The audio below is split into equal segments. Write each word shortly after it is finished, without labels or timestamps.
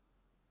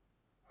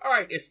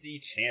right, it's the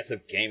Chance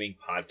of Gaming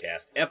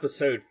podcast,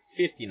 episode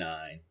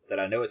 59. That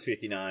I know it's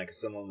 59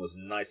 because someone was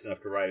nice enough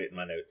to write it in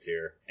my notes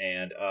here.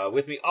 And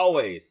with me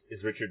always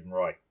is Richard and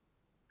Roy.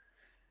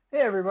 Hey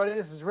everybody,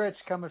 this is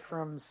Rich coming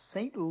from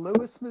St.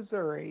 Louis,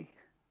 Missouri.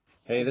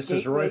 Hey, this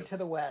is Roy. Gateway to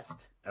the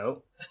West.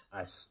 Oh,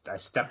 I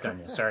stepped on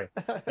you. Sorry.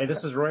 Hey,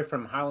 this is Roy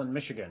from Holland,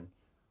 Michigan.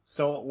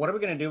 So what are we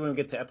going to do when we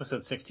get to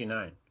episode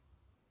 69?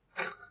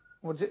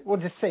 We'll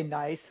just say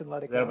nice and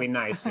let it go. That'll be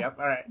nice. Yep.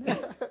 All right.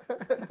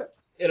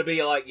 It'll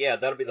be like, yeah,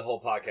 that'll be the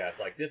whole podcast.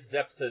 Like, this is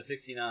episode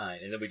 69,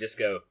 and then we just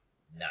go,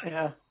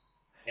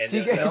 nice. Yeah. And do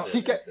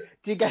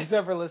you guys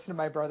ever listen to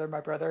My Brother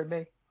and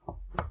Me?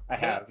 I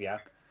have, yeah.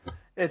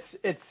 It's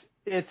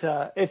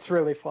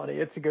really funny.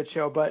 It's a good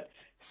show. But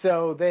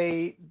so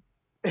they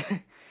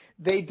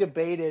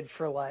debated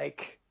for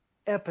like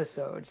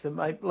episodes, and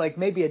like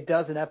maybe a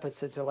dozen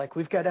episodes. They're like,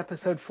 we've got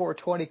episode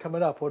 420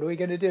 coming up. What are we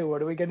gonna do?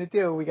 What are we gonna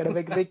do? We gotta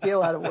make a big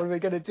deal out of it. What are we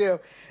gonna do?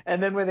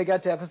 And then when they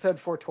got to episode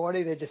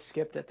 420, they just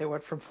skipped it. They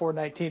went from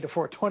 419 to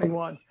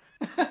 421.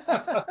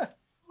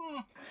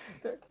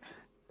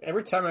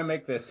 Every time I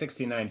make the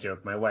 69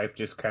 joke, my wife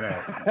just kind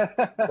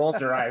of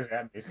rolls her eyes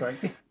at me. It's like,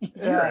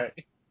 you're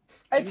right.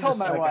 I told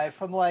my wife,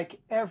 I'm like,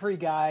 every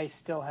guy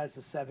still has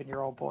a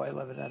 7-year-old boy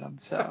living in him.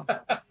 So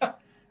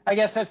I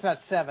guess that's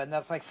not 7,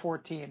 that's like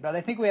 14. But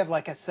I think we have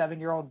like a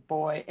 7-year-old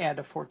boy and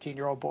a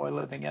 14-year-old boy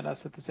living in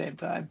us at the same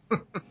time.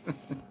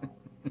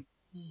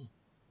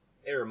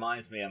 It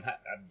reminds me, I'm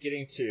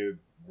getting to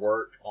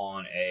work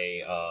on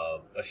a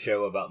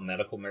show about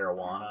medical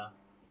marijuana.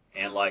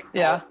 And like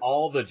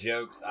all the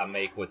jokes I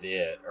make with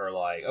it are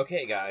like,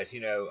 okay, guys,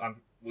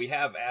 we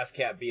have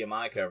ASCAP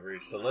BMI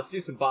coverage, so let's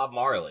do some Bob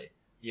Marley.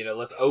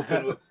 Let's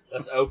open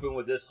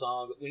with this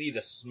song. We need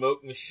a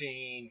smoke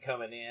machine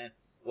coming in.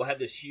 We'll have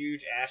this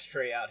huge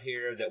ashtray out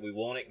here that we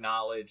won't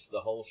acknowledge the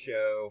whole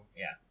show.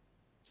 Yeah,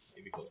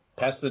 it'd be cool.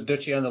 Pass the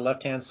Dutchie on the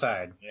left-hand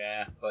side.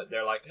 Yeah, but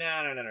they're like,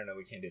 no,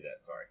 we can't do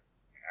that. Sorry.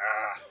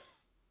 All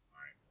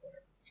right,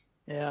 whatever.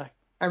 Yeah.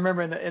 I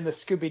remember in the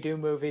Scooby-Doo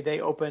movie, they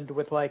opened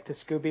with like the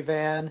Scooby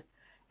van,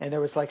 and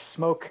there was like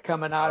smoke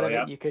coming out of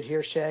it. You could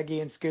hear Shaggy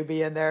and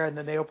Scooby in there, and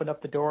then they opened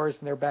up the doors,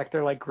 and they're back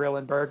there like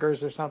grilling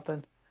burgers or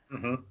something.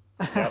 Mm-hmm.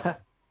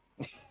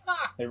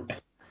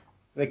 Yep.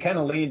 they kind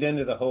of leaned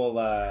into the whole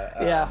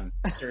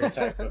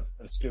stereotype of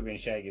Scooby and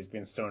Shaggy as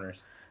being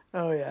stoners.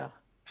 Oh, yeah.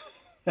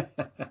 I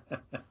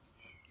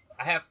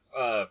have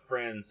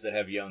friends that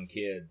have young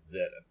kids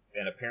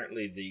and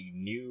apparently the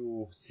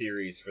new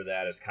series for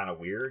that is kind of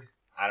weird.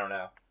 I don't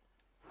know.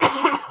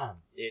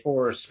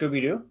 For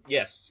Scooby-Doo?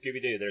 Yes,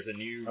 Scooby-Doo. There's a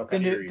new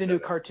series. The new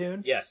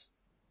cartoon? Yes.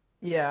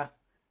 Yeah.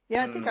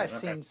 Yeah, I think I've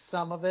seen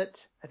some of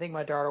it. I think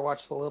my daughter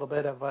watched a little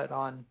bit of it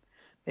on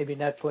maybe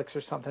Netflix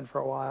or something for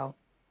a while.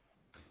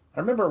 I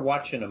remember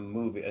watching a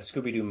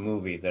Scooby-Doo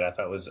movie that I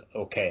thought was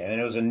okay, and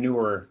it was a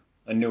newer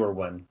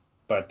one,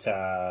 but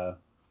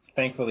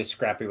thankfully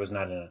Scrappy was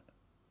not in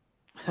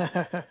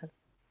it.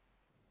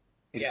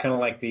 He's kind of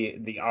like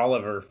the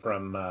Oliver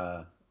from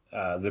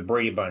the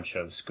Brady Bunch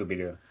of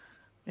Scooby-Doo.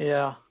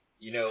 Yeah.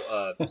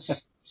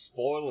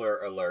 Spoiler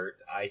alert,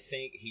 I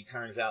think he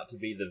turns out to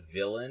be the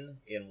villain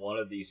in one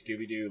of these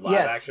Scooby-Doo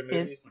live-action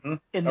movies.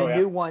 In the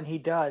new one, he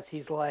does.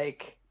 He's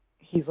like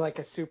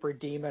a super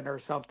demon or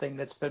something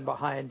that's been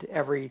behind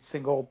every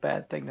single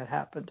bad thing that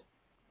happened.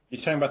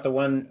 You're talking about the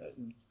one,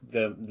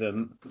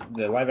 the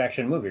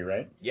live-action movie,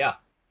 right? Yeah.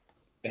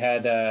 It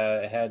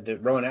had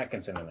Rowan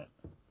Atkinson in it.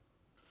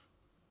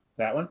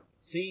 That one?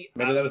 See,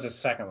 maybe that was the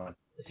second one.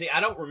 See, I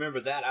don't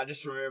remember that. I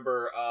just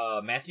remember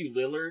Matthew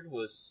Lillard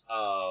was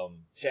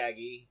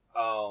Shaggy.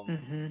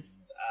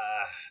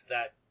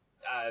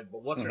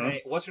 What's her name?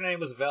 What's her name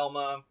was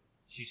Velma.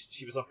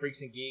 She was on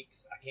Freaks and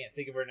Geeks. I can't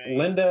think of her name.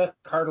 Linda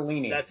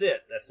Cardellini. That's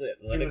it.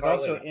 Linda Cardellini.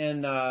 Also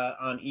in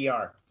on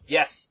ER.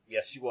 Yes,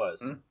 she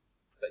was. Mm-hmm.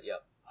 But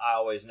yep, I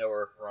always know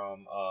her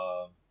from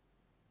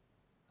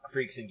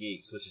Freaks and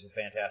Geeks, which is a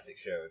fantastic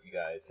show. If you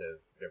guys have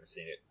never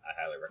seen it, I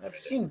highly recommend it.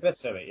 I've seen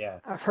bits of it. Yeah.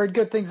 I've heard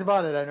good things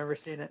about it. I've never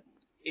seen it.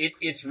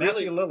 It's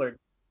Matthew really Lillard.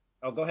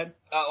 Oh, go ahead.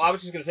 I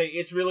was just gonna say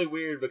it's really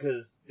weird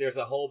because there's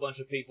a whole bunch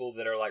of people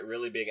that are like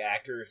really big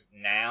actors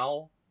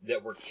now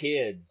that were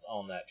kids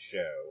on that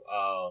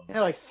show.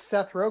 Like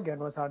Seth Rogen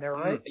was on there,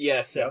 right?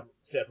 Yeah,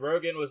 Seth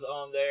Rogen was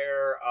on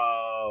there.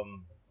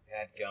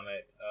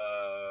 Dadgummit,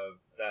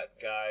 that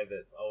guy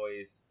that's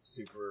always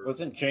super.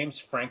 Wasn't James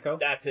Franco?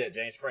 That's it.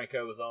 James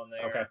Franco was on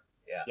there. Okay.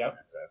 Yeah.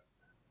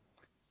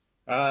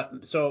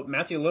 Yep. So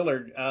Matthew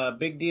Lillard,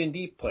 big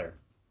D&D player.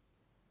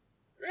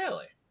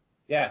 Really?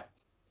 Yeah.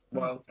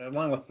 Well,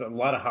 along with a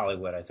lot of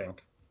Hollywood, I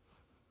think.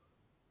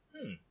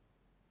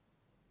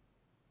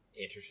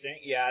 Interesting.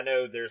 Yeah, I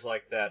know there's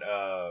like that,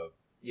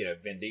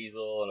 Vin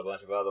Diesel and a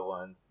bunch of other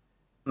ones.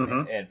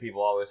 Mm-hmm. And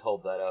people always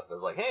hold that up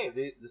as like,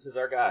 hey, this is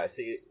our guy.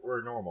 See,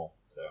 we're normal.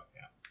 So,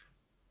 yeah.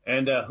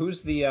 And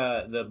who's the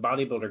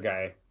bodybuilder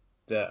guy?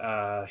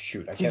 I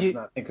can't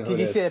think of who it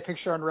is. Did you see a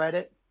picture on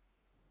Reddit?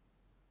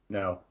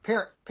 No.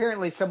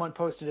 Apparently someone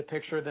posted a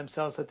picture of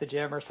themselves at the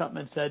gym or something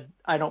and said,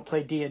 I don't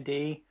play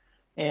D&D.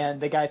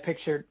 And the guy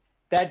pictured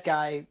that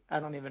guy, I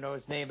don't even know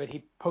his name, but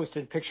he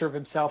posted a picture of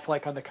himself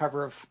like on the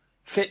cover of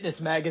Fitness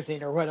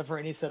magazine or whatever,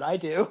 and he said, "I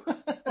do."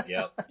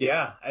 Yep.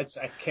 Yeah, I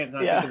can't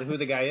not think of who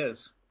the guy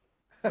is,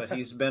 but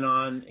he's been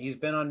on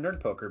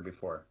Nerd Poker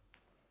before.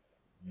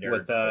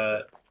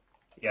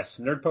 Yes,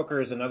 Nerd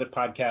Poker is another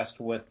podcast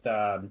with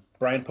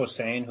Brian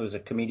Posehn, who's a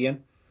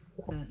comedian.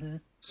 Mm-hmm.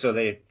 So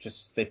they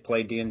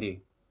play D&D.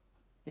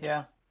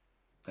 Yeah.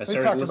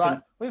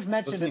 We've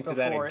mentioned it before. To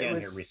that again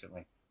here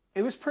recently.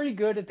 It was pretty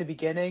good at the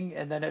beginning,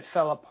 and then it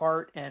fell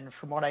apart. And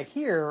from what I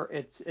hear,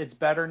 it's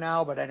better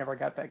now, but I never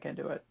got back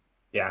into it.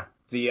 Yeah,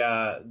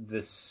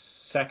 the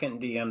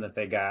second DM that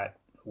they got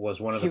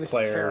was one of the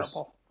players. He was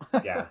terrible.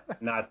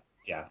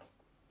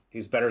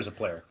 He's better as a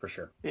player for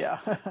sure. Yeah.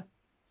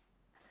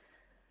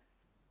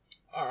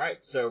 All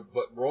right. So,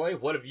 but Roy,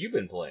 what have you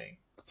been playing?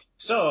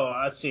 So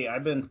let's see. I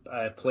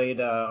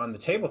played on the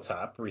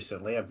tabletop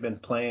recently. I've been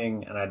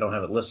playing, and I don't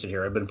have it listed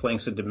here. I've been playing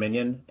some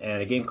Dominion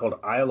and a game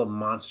called Isle of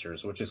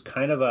Monsters, which is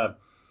kind of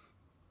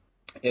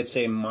it's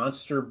a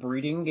monster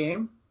breeding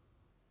game.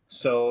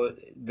 So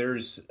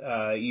there's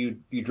you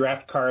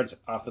draft cards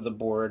off of the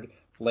board,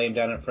 lay them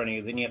down in front of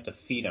you. Then you have to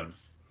feed them,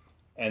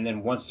 and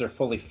then once they're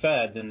fully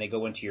fed, then they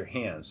go into your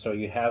hands. So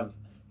you have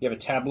a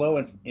tableau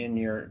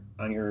in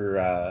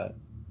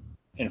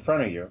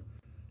front of you.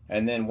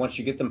 And then once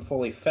you get them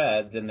fully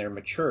fed, then they're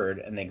matured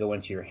and they go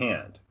into your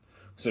hand.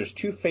 So there's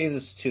two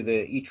phases to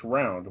each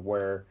round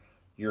where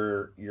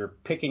you're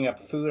picking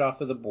up food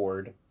off of the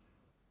board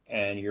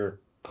and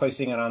you're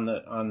placing it on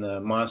the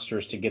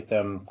monsters to get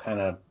them kind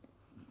of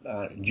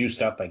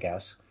juiced up, I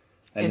guess.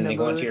 And then they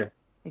go into your.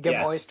 You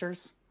get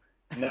oysters.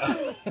 No.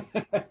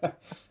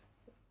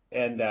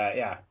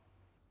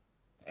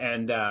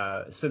 And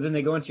so then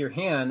they go into your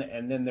hand,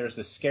 and then there's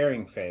the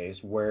scaring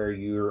phase where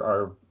you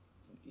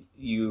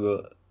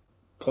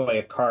play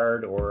a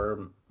card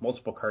or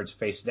multiple cards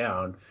face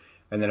down,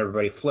 and then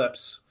everybody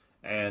flips,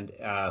 and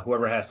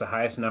whoever has the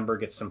highest number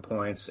gets some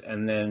points.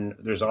 And then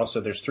there's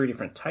 3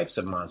 different types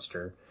of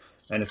monster,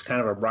 and it's kind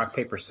of a rock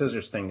paper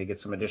scissors thing to get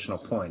some additional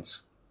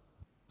points.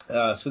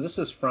 So this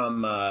is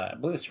from I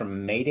believe it's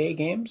from Mayday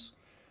Games,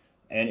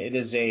 and it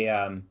is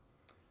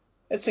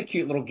it's a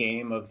cute little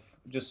game of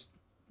just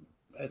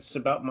it's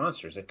about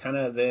monsters.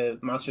 The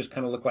monsters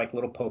kind of look like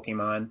little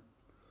Pokemon.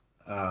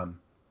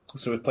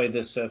 So we played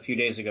this a few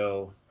days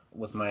ago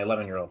with my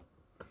 11-year-old.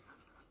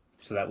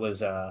 So that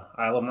was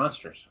Isle of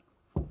Monsters.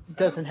 It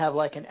doesn't have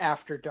like an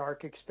After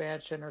Dark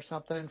expansion or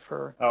something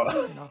for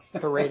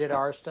for rated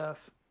R stuff.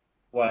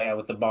 Well, yeah,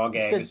 with the bog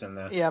eggs and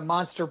the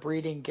monster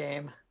breeding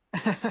game.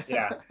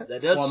 Yeah,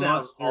 that does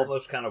sound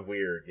almost kind of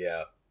weird.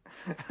 Yeah.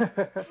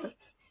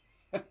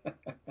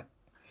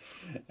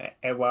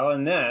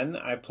 And then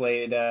I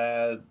played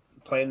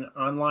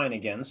online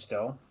again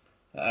still.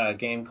 A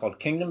game called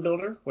Kingdom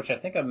Builder, which I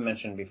think I've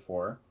mentioned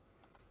before,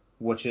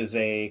 which is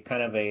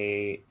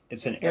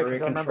it's an area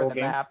control game.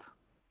 The map.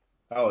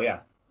 Oh yeah.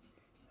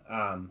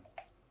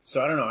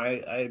 So I don't know.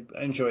 I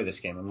enjoy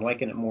this game. I'm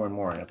liking it more and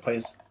more, and it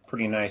plays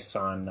pretty nice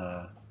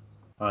on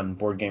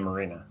Board Game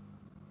Arena.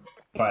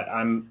 But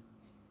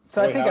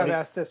So I think I've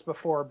asked this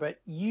before, but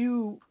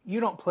you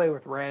don't play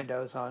with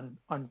randos on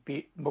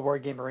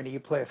Board Game Arena. You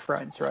play with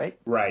friends, right?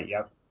 Right.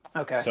 Yep.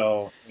 Okay.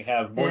 So we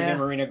have Board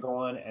Game Arena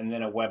going, and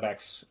then a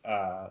WebEx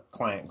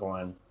client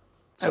going.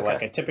 So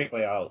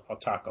I'll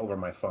talk over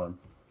my phone.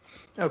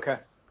 Okay.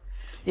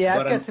 Yeah,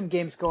 I've got some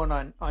games going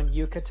on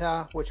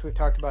Yucata, which we've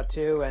talked about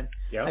too, and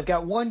I've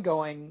got one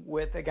going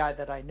with a guy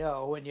that I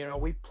know, and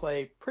we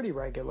play pretty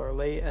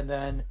regularly, and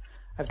then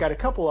I've got a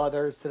couple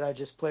others that I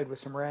just played with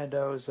some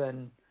randos,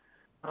 and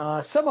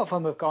some of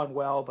them have gone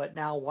well, but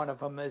now one of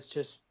them has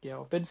just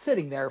been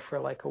sitting there for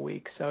like a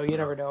week, so you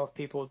never know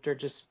if they're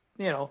just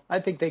I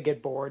think they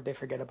get bored, they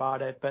forget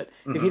about it. But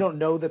if you don't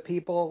know the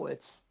people,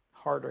 it's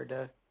harder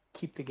to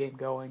keep the game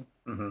going.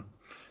 Mm-hmm.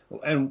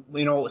 And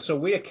so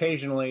we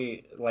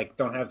occasionally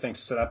don't have things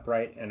set up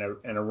right, and a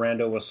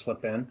rando will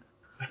slip in,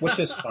 which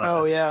is fine.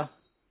 Oh yeah.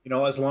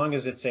 As long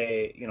as it's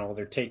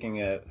they're taking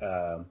their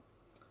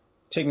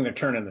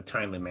turn in a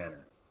timely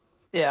manner.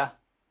 Yeah.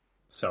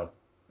 So,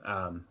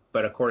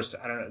 but of course,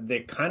 I don't know.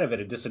 They're kind of at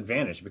a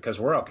disadvantage because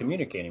we're all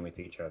communicating with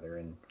each other,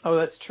 and. Oh,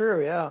 that's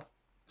true. Yeah.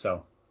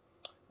 So.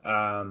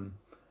 I'm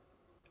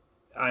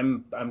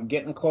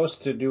getting close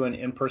to doing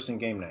in-person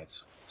game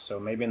nights. So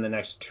maybe in the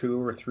next 2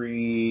 or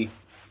 3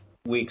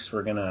 weeks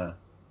we're gonna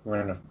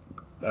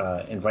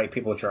invite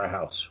people to our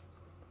house.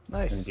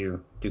 Nice. And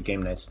do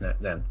game nights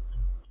then.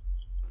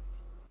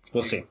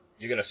 We'll see.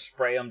 You're gonna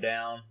spray them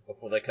down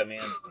before they come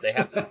in. They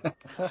have to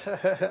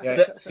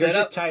set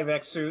up a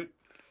Tyvek suit.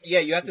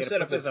 Yeah, you have to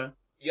set up a.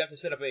 You have to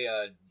set up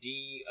a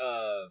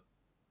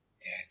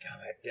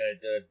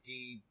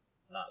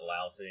not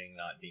lousing,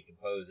 not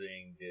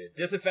decomposing,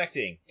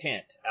 disinfecting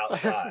tent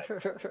outside.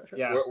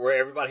 Yeah. Where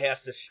everybody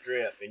has to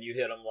strip, and you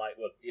hit them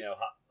with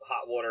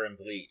hot water and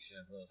bleach,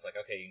 and it's like,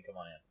 okay, you can come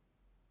on in.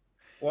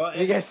 Well,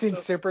 have you guys seen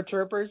Super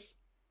Troopers?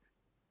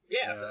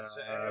 Yes,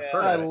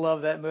 I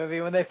love that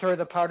movie when they throw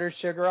the powdered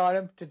sugar on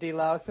him to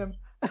delouse him.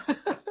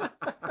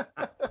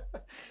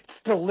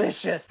 It's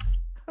delicious.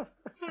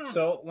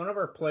 So one of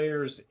our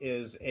players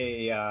is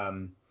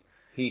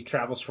he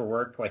travels for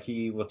work. Like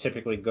he will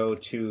typically go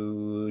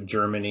to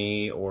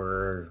Germany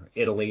or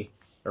Italy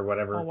or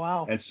whatever. Oh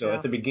wow! And so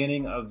at the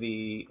beginning of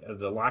the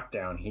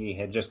lockdown, he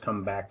had just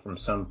come back from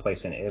some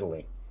place in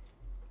Italy,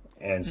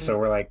 and so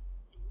we're like,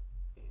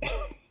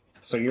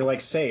 so you're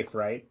like safe,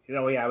 right?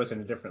 Oh yeah, I was in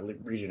a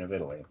different region of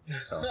Italy.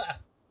 So,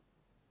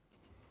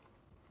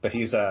 but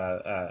he's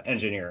a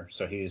engineer,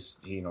 so he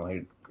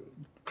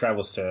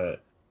travels to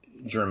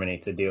Germany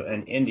to deal,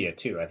 and India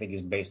too. I think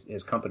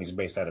his company's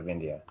based out of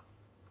India.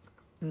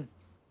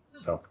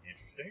 So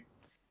interesting.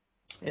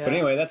 Yeah. But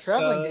anyway, that's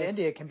traveling to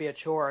India can be a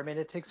chore. I mean,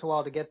 it takes a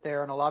while to get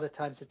there, and a lot of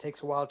times it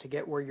takes a while to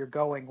get where you're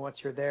going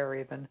once you're there.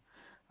 Even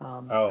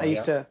I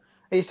used to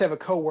have a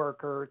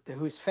coworker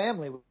whose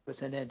family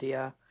was in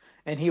India,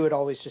 and he would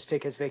always just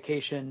take his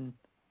vacation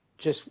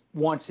just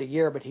once a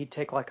year, but he'd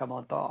take like a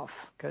month off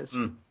because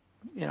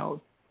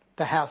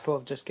the hassle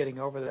of just getting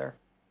over there.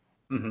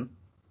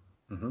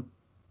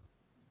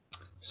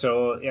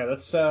 So yeah,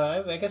 that's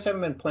I guess I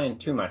haven't been playing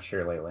too much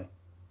here lately.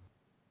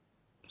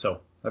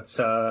 So that's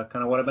kind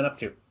of what I've been up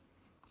to.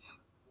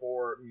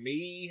 For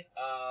me,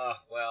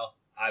 well,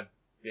 I've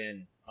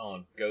been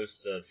on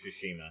Ghosts of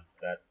Tsushima.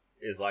 That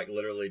is like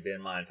literally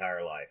been my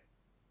entire life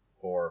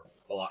for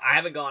a long. I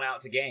haven't gone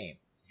out to game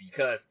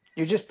because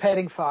you're just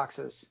petting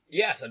foxes.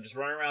 Yes, I'm just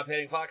running around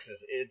petting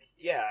foxes. And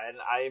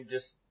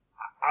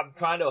I'm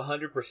trying to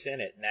 100%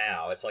 it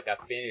now. It's like I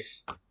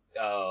finished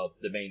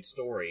the main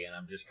story, and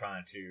I'm just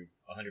trying to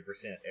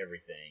 100%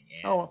 everything.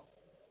 And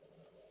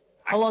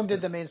how long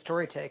did the main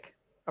story take,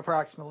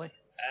 approximately?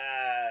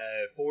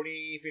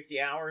 40, 50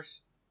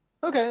 hours.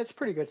 Okay, it's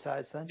pretty good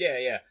size then.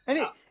 Yeah.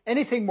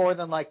 Anything more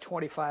than like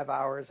 25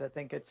 hours, I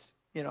think it's,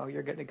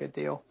 you're getting a good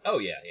deal. Oh,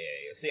 yeah.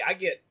 See,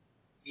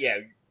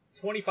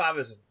 25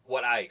 is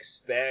what I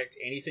expect.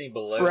 Anything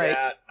below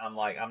that, I'm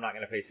like, I'm not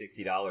going to pay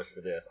 $60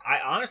 for this. I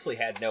honestly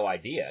had no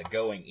idea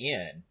going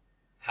in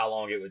how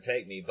long it would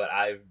take me, but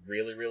I've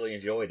really, really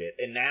enjoyed it.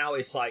 And now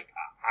it's like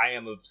I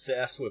am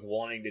obsessed with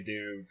wanting to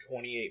do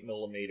 28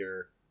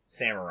 millimeter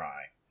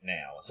samurai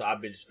now. So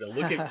I've been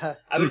looking.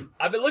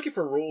 I've been looking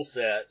for rule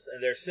sets,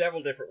 and there's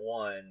several different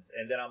ones.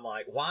 And then I'm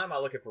like, why am I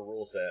looking for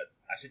rule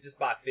sets? I should just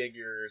buy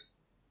figures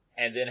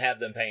and then have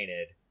them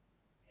painted.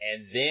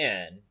 And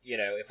then,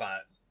 if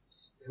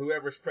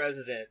whoever's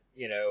president,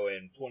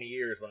 in 20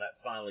 years when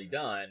that's finally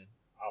done,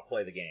 I'll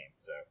play the game.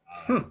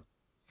 So,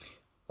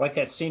 like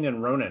that scene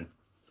in Ronin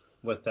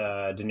with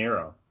De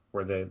Niro,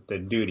 where the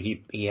dude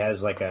he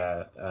has like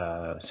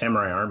a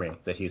samurai army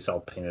that he's all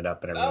painted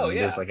up and everything. Oh, yeah.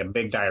 He does like a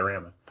big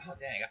diorama. Oh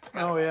dang! I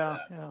forgot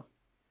about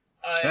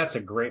that. That's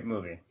a great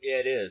movie. Yeah,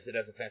 it is. It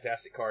has a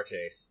fantastic car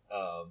chase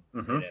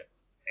in it.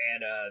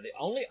 And the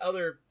only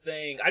other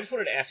thing I just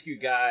wanted to ask you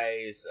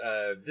guys,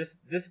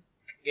 this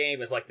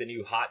game is like the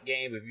new hot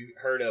game. Have you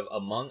heard of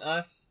Among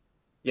Us?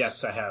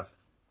 Yes, I have.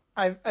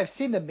 I've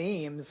seen the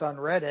memes on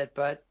Reddit,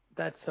 but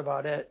that's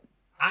about it.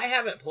 I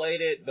haven't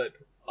played it, but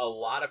a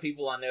lot of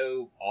people I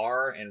know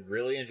are and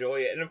really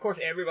enjoy it. And of course,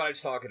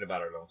 everybody's talking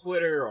about it on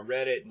Twitter, on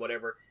Reddit,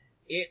 whatever.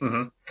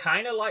 It's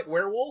kind of like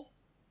Werewolf.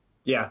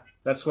 Yeah,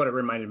 that's what it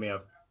reminded me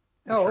of.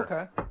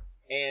 Okay.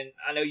 And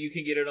I know you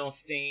can get it on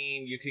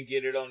Steam, you can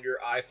get it on your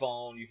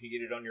iPhone, you can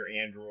get it on your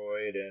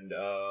Android, and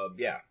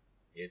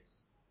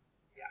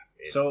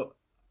So,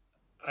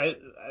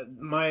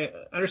 my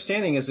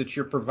understanding is that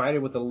you're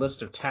provided with a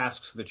list of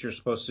tasks that you're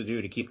supposed to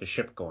do to keep the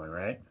ship going,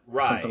 right?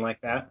 Right. Something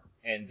like that.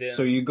 And then,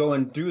 so you go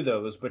and do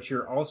those, but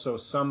you're also,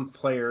 some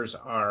players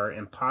are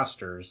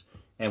imposters,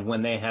 and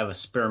when they have a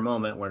spare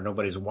moment where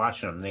nobody's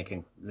watching them, they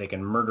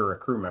can murder a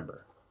crew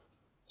member,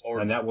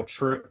 and that will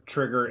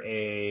trigger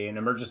an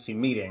emergency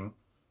meeting,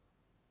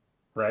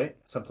 right?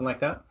 Something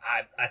like that.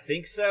 I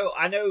think so.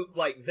 I know,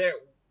 like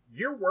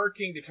you're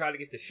working to try to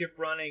get the ship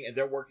running, and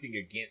they're working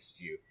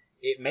against you.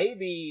 It may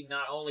be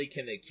not only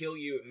can they kill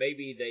you, it may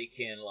be they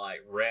can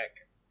like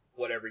wreck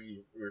whatever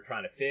you were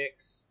trying to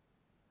fix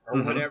or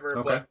whatever.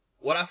 Okay. But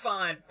what I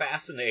find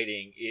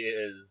fascinating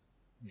is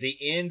the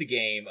end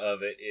game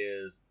of it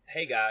is,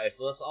 hey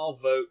guys, let's all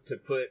vote to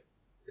put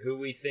who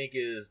we think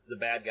is the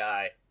bad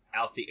guy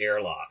out the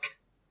airlock.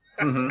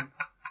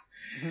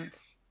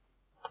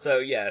 So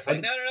yeah, it's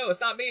like, no, it's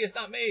not me, it's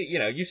not me.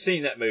 You've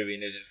seen that movie,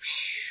 and it's just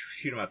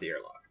shoot him out the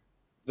airlock.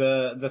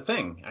 The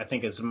thing, I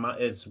think, is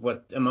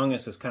what Among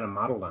Us is kind of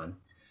modeled on.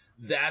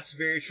 That's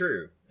very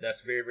true. That's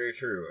very, very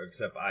true.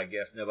 Except I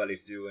guess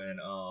nobody's doing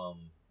what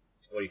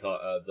do you call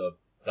it?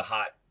 The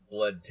hot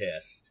blood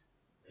test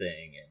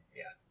thing,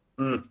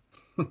 and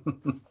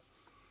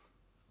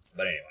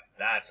But anyway,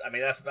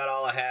 that's about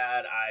all I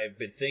had. I've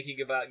been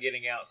thinking about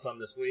getting out some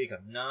this week.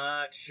 I'm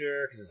not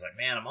sure because it's like,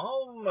 man, I'm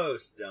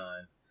almost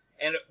done.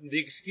 And the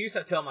excuse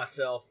I tell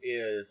myself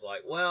is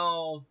like,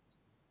 well,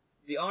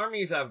 the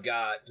armies I've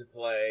got to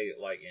play,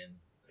 like in,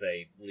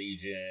 say,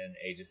 Legion,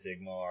 Age of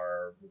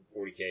Sigmar,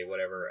 40k,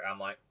 whatever, I'm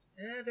like,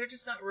 they're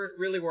just not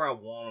really where I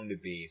want them to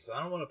be, so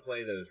I don't want to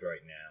play those right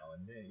now.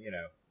 And then,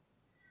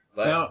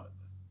 But now,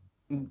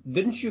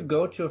 didn't you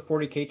go to a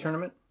 40k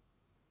tournament?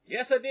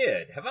 Yes, I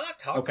did. Have I not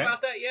talked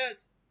about that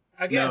yet?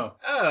 I guess. No.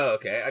 Oh,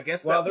 okay. I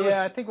guess well, that.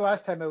 Yeah, I think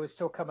last time it was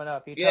still coming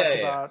up. You talked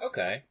about.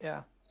 Okay.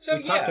 Yeah. So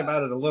we talked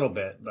about it a little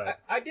bit, but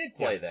I did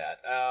play that.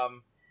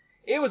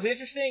 It was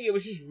interesting. It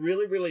was just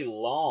really, really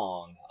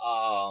long.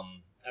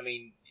 I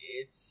mean,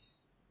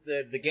 it's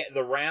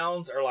the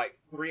rounds are like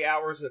 3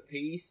 hours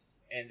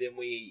apiece, and then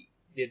we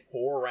did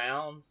 4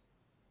 rounds.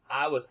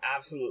 I was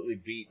absolutely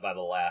beat by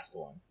the last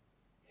one,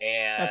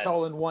 and that's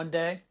all in one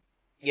day.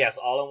 Yes,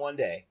 all in one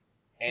day.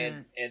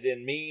 And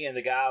then me and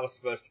the guy I was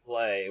supposed to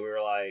play, we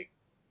were like,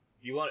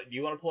 do you want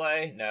to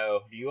play?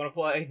 No. Do you want to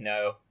play?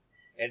 No.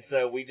 And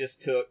so we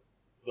just took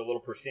the little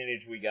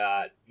percentage we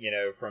got,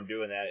 from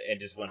doing that and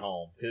just went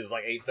home. It was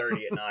like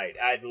 8:30 at night.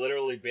 I'd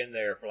literally been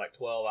there for like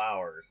 12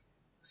 hours,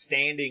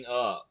 standing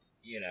up,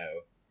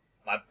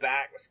 My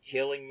back was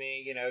killing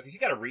me, because you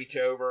got to reach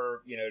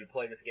over, to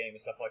play this game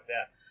and stuff like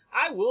that.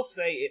 I will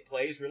say it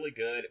plays really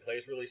good. It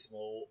plays really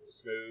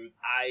smooth.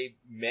 I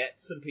met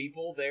some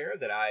people there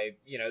that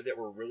that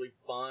were really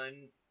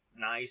fun,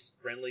 nice,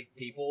 friendly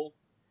people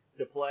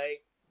to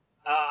play.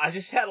 I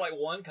just had like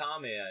one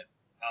comment.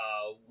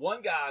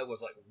 One guy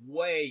was like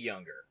way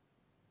younger.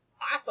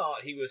 I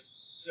thought he was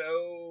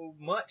so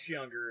much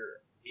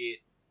younger. It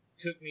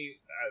took me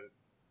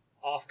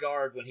off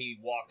guard when he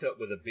walked up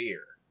with a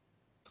beer.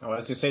 Oh, I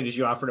was going to say, did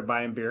you offer to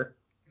buy him beer?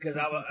 Because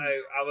I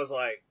was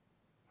like,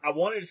 I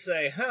wanted to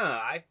say,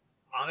 I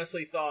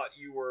honestly thought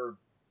you were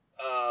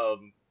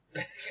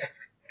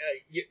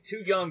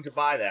too young to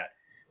buy that.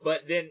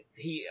 But then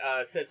he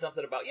said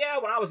something about,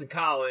 when I was in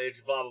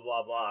college, blah, blah,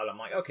 blah, blah. And I'm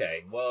like,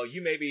 okay, well,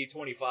 you may be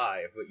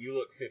 25, but you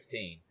look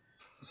 15.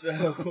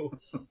 So,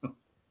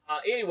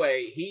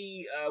 anyway,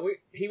 he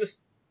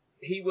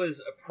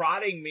was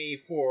prodding me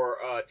for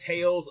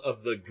Tales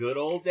of the Good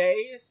Old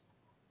Days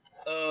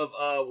of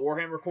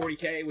Warhammer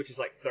 40K, which is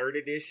like 3rd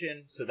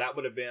edition, so that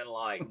would have been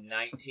like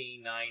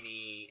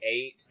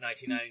 1998,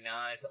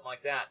 1999, something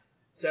like that.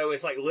 So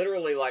it's like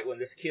literally like when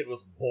this kid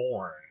was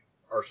born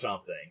or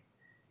something.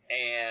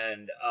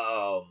 And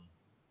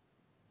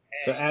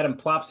so Adam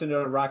plops into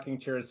a rocking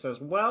chair and says,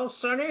 "Well,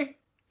 Sonny,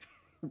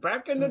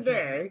 back in the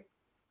day."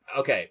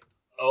 Okay.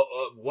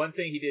 One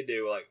thing he did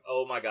do, like,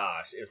 oh my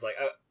gosh, it was like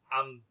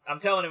I'm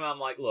telling him, I'm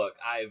like, look,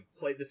 I've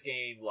played this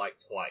game like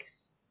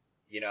twice.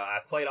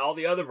 I've played all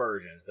the other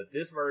versions, but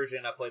this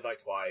version I played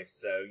like twice.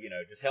 So,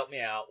 just help me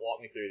out,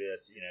 walk me through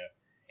this,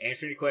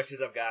 answer any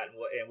questions I've got and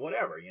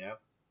whatever,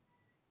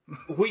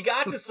 We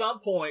got to some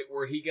point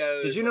where he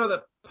goes... Did you know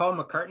that Paul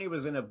McCartney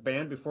was in a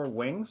band before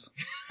Wings?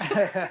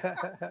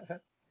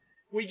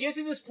 We get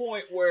to this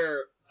point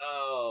where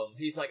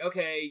he's like,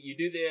 okay, you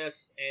do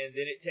this, and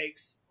then it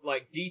takes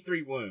like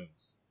D3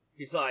 wounds.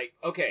 He's like,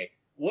 okay,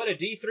 what a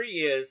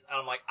D3 is, and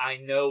I'm like, I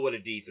know what a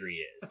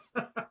D3 is.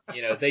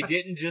 They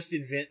didn't just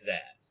invent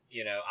that.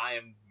 I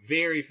am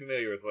very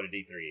familiar with what a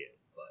D3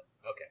 is, but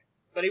okay.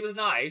 But he was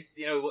nice.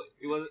 He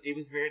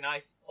was very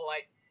nice,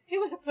 polite. He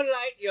was a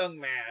polite young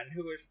man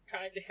who was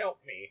trying to help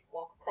me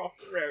walk across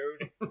the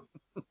road.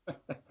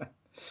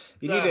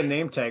 You need a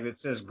name tag that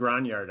says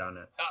Grognard on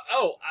it.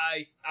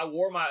 I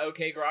wore my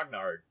OK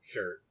Grognard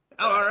shirt.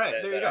 Oh, all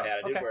right. There you go.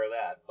 I did wear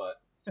that,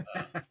 but...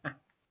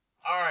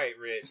 All right,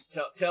 Rich,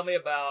 tell me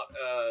about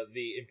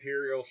the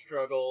imperial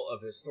struggle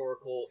of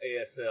historical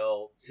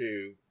ASL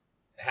to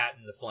Hat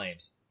in the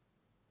Flames.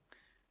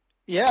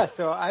 Yeah,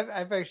 so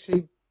I've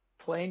actually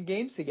playing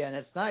games again.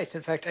 It's nice.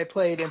 In fact, I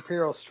played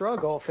Imperial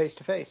Struggle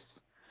face-to-face.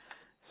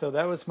 So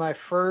that was my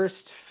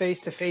first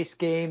face-to-face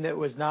game that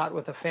was not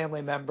with a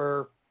family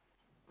member,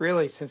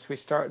 really, since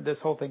this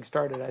whole thing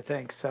started, I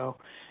think. So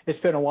it's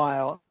been a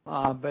while,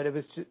 but it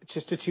was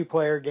just a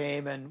 2-player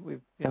game, and we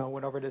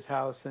went over to his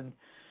house and.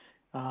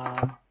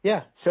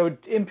 So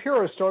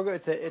Imperial Struggle,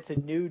 it's a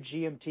new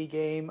GMT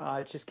game.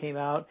 It just came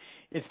out.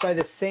 It's by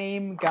the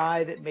same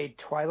guy that made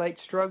Twilight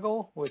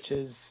Struggle, which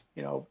is,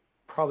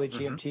 probably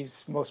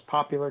GMT's most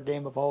popular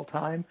game of all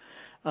time.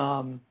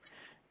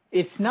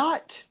 It's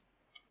not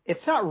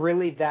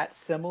really that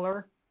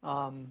similar.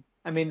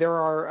 I mean, there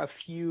are a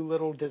few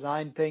little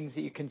design things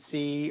that you can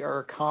see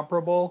are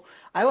comparable.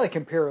 I like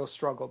Imperial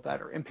Struggle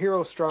better.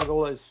 Imperial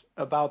Struggle is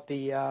about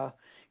the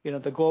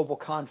global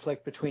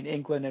conflict between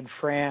England and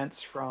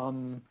France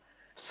from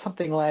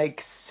something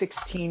like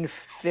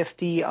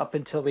 1650 up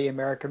until the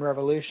American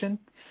Revolution.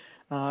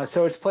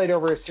 So it's played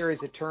over a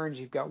series of turns.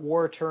 You've got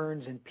war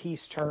turns and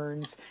peace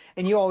turns,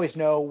 and you always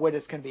know what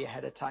it's going to be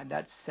ahead of time.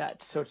 That's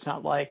set. So it's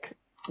not like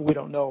we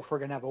don't know if we're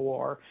going to have a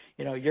war.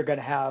 You're going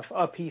to have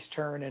a peace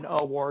turn and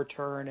a war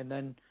turn, and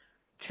then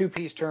 2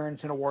 peace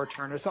turns and a war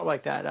turn or something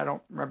like that. I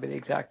don't remember the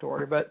exact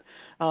order, but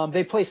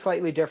they play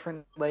slightly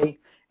differently.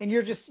 And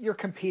you're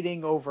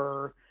competing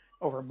over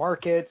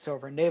markets,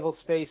 over naval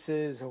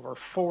spaces, over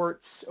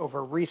forts,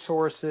 over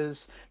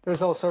resources.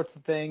 There's all sorts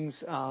of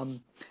things,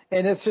 and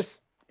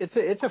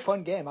it's a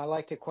fun game. I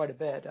liked it quite a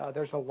bit.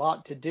 There's a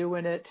lot to do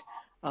in it,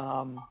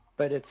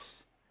 but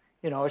it's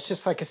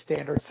just like a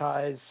standard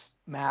size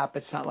map.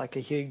 It's not like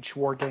a huge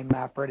war game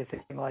map or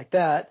anything like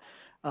that.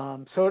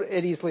 So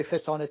it easily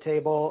fits on a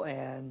table,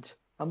 and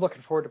I'm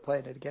looking forward to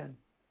playing it again.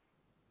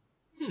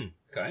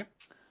 Okay.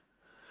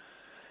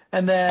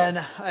 And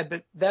then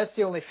that's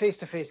the only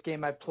face-to-face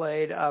game I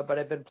played, but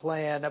I've been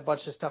playing a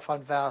bunch of stuff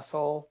on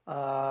Vassal,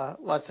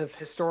 lots of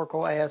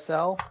historical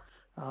ASL,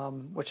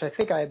 which I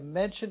think I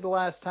mentioned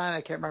last time.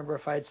 I can't remember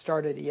if I had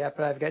started it yet,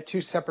 but I've got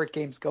 2 separate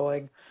games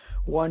going.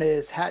 One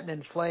is Hatton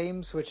in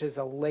Flames, which is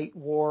a late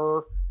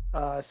war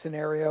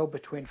scenario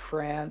between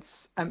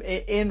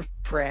in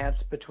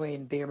France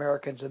between the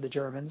Americans and the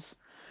Germans.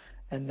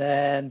 And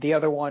then the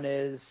other one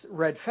is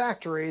Red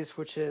Factories,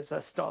 which is a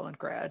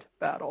Stalingrad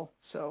battle.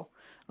 So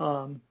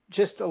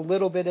just a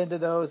little bit into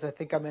those. I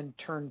think I'm in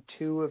turn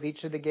 2 of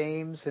each of the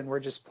games, and we're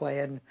just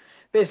playing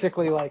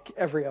basically like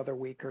every other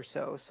week or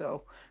so.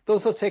 So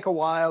those will take a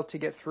while to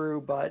get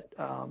through, but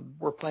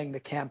we're playing the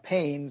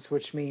campaigns,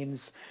 which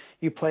means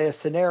you play a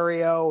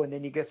scenario and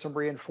then you get some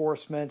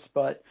reinforcements,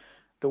 but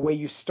the way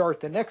you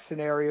start the next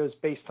scenario is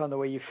based on the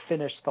way you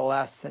finish the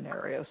last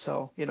scenario.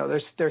 So,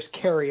 there's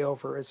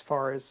carryover as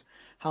far as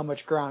how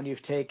much ground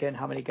you've taken,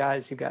 how many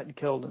guys you've gotten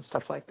killed, and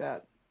stuff like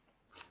that.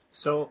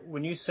 So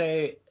when you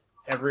say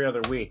every other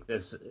week,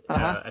 there's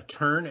a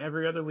turn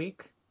every other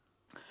week?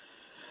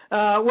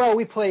 Well,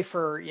 we play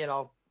for,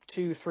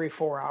 2, 3,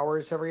 4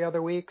 hours every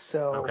other week.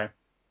 So, okay.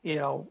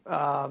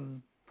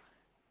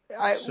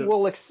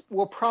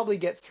 We'll probably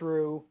get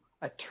through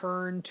a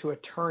turn to a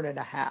turn and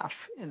a half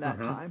in that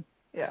time.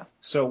 Yeah.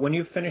 So when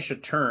you finish a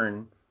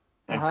turn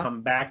and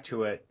come back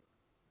to it,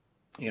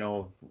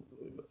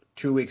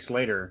 2 weeks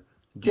later,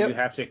 do you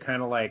have to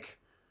kind of like,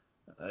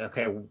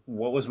 okay,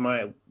 where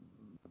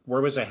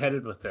was I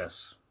headed with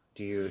this?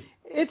 Do you?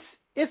 It's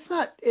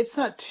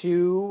not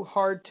too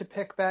hard to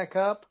pick back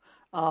up.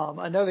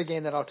 Another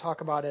game that I'll talk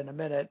about in a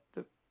minute,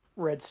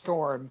 Red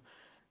Storm,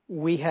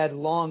 we had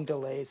long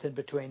delays in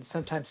between,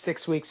 sometimes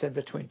 6 weeks in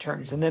between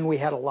turns. And then we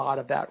had a lot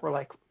of that. We're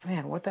like,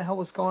 man, what the hell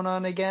was going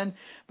on again?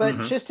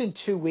 But just in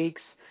 2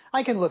 weeks,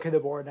 I can look at the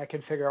board and I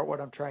can figure out what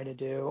I'm trying to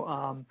do.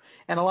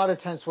 And a lot of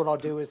times what I'll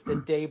do is the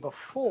day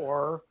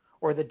before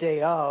or the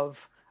day of,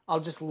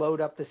 I'll just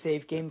load up the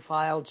save game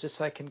file just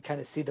so I can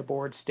kind of see the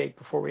board state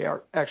before we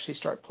actually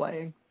start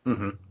playing.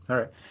 All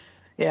right.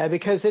 Yeah,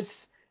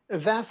 because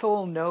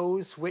Vassal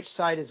knows which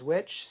side is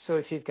which. So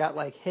if you've got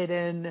like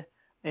hidden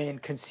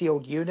and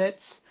concealed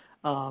units,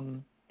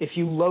 if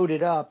you load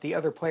it up, the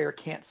other player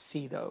can't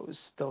see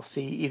those. They'll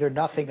see either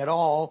nothing at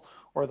all,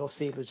 or they'll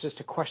see it's just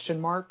a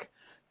question mark.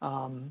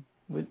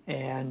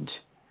 And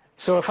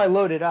so if I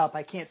load it up,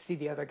 I can't see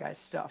the other guy's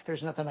stuff.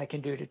 There's nothing I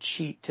can do to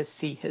cheat to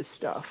see his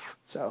stuff.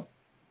 So.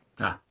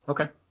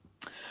 Okay.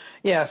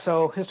 Yeah,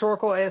 so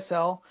historical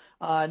ASL.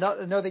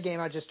 Another game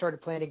I just started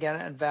playing again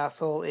at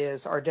Vassal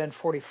is Ardennes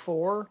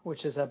 44,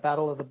 which is a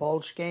Battle of the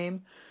Bulge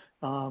game.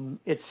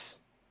 It's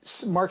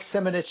Mark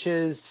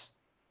Semenich's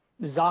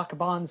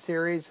Zakban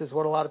series is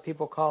what a lot of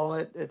people call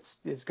it. It's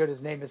as good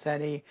as name as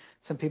any.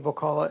 Some people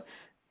call it.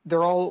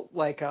 They're all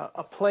like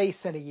a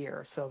place in a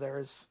year. So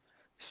there's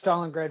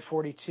Stalingrad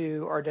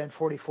 42, Ardennes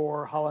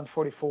 44, Holland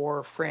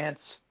 44,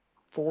 France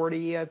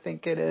 40, I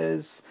think it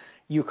is,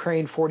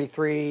 Ukraine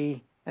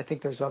 43. I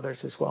think there's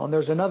others as well. And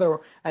there's another,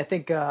 I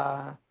think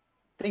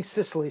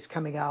Sicily's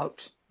coming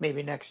out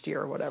maybe next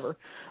year or whatever.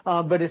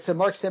 But it's a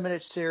Mark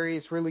Semenich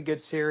series, really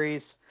good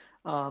series.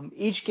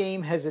 Each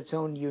game has its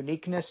own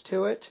uniqueness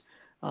to it.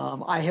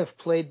 I have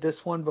played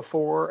this one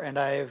before and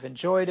I have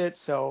enjoyed it.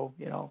 So,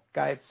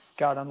 guy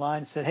got online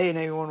and said, hey,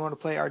 anyone want to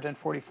play Ardennes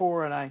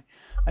 44? And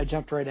I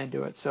jumped right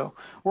into it. So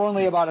we're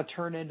only about a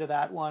turn into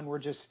that one.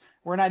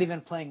 We're not even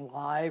playing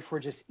live. We're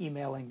just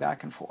emailing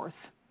back and forth.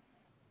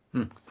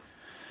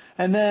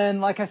 And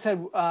then, like I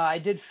said, I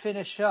did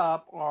finish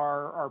up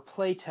our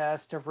play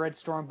test of Red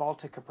Storm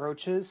Baltic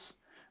Approaches,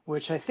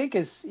 which I think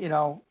is,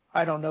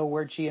 I don't know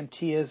where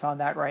GMT is on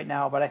that right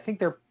now, but I think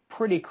they're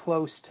pretty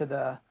close to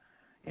the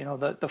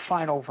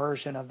final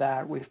version of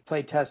that. We've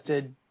play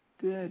tested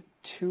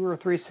 2 or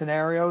 3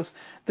 scenarios.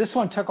 This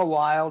one took a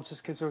while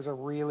just because there was a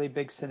really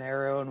big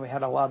scenario and we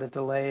had a lot of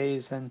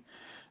delays. And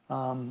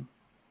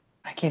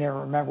I can't even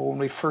remember when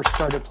we first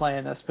started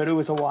playing this, but it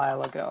was a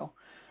while ago.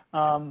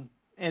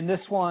 And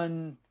this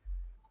one,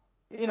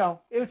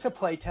 it's a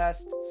play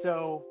test,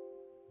 so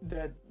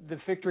the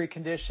victory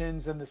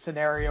conditions and the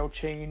scenario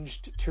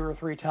changed 2 or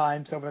 3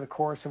 times over the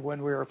course of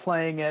when we were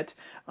playing it.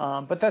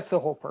 But that's the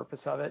whole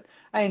purpose of it.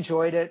 I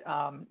enjoyed it.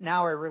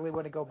 Now I really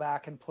want to go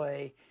back and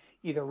play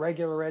either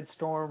regular Red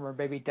Storm or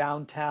maybe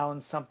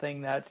Downtown,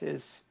 something that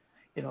is,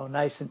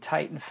 nice and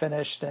tight and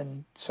finished,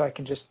 and so I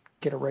can just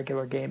get a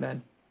regular game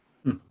in.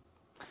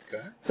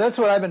 Okay. So that's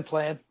what I've been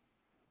playing.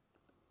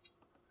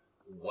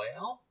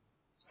 Well,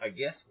 I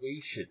guess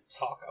we should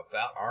talk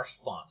about our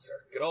sponsor,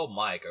 good old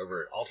Mike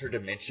over at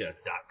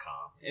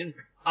alterdementia.com. And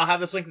I'll have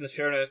this link in the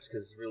show notes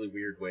because it's a really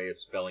weird way of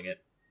spelling it.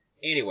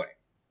 Anyway,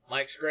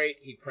 Mike's great.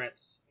 He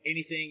prints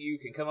anything you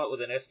can come up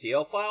with an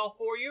STL file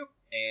for you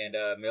and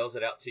mails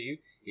it out to you.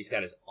 He's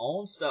got his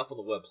own stuff on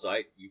the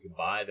website you can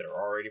buy that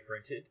are already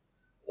printed,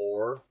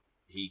 or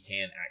he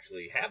can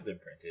actually have them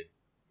printed.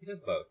 He does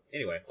both.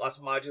 Anyway, lots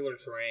of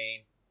modular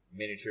terrain,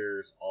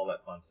 miniatures, all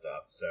that fun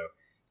stuff. So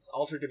it's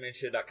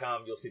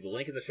alterdementia.com. You'll see the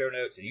link in the show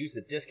notes and use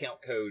the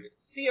discount code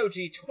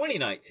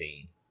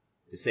COG2019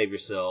 to save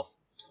yourself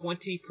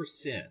 20%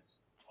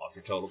 off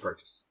your total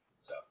purchase.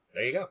 So,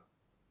 there you go.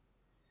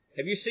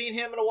 Have you seen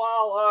him in a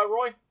while,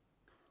 Roy?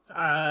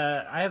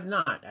 I have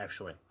not,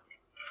 actually.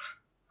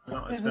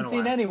 No, he hasn't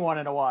seen anyone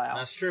in a while.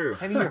 That's true.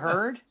 Have you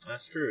heard?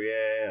 That's true,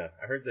 yeah.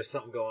 I heard there's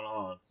something going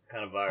on. Some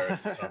kind of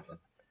virus or something.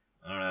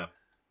 I don't know.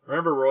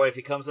 Remember, Roy, if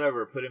he comes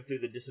over, put him through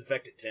the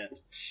disinfectant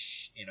tent.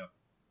 You know.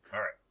 All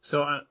right.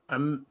 So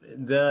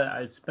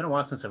it's been a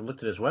while since I've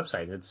looked at his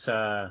website. It's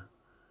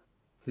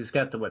he's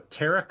got the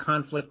Terra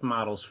Conflict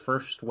Models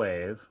First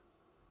Wave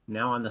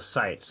now on the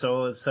site.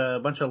 So it's a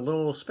bunch of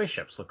little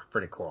spaceships. Look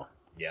pretty cool.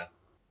 Yeah.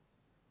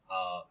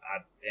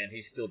 And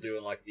he's still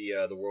doing like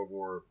the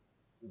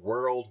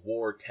World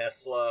War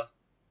Tesla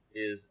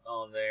is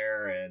on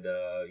there, and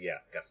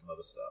got some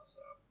other stuff.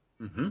 So.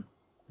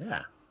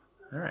 Yeah.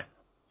 All right.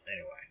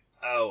 Anyway.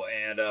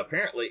 And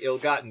apparently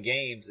Ill-Gotten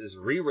Games is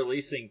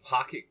re-releasing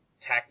Pocket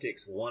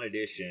Tactics 1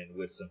 Edition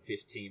with some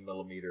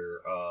 15mm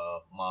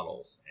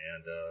models.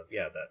 And,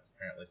 that's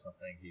apparently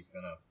something he's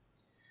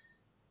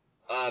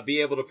gonna be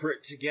able to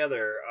put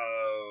together.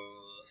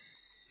 Let's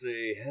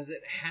see. Has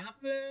it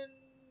happened?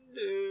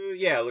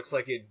 It looks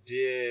like it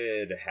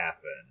did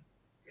happen.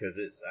 Because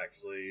it's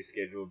actually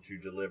scheduled to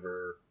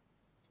deliver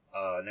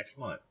next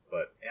month.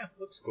 But, yeah,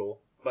 looks cool.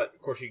 But,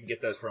 of course, you can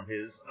get those from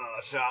his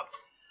shop.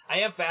 I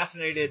am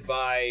fascinated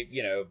by,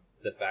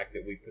 the fact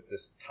that we put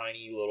this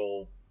tiny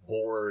little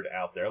board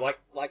out there, like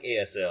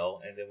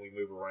ASL, and then we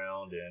move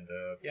around, and,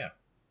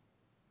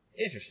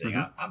 Interesting.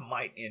 I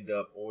might end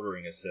up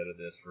ordering a set of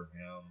this for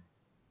him.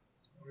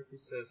 I wonder if he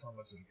says how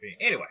much it's being.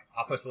 Anyway,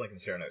 I'll post a link in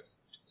the show notes,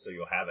 so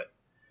you'll have it.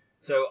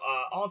 So,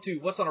 on to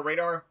what's on the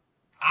radar.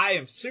 I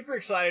am super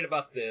excited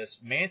about this.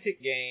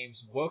 Mantic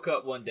Games woke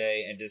up one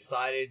day and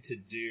decided to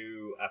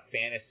do a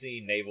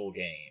fantasy naval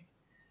game.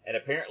 And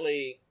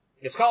apparently,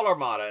 it's called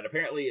Armada, and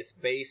apparently it's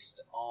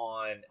based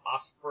on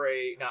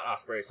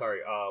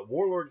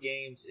Warlord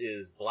Games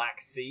is Black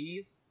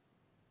Seas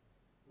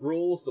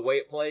rules, the way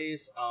it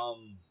plays.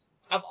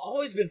 I've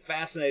always been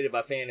fascinated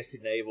by fantasy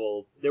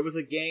naval. There was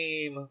a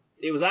game,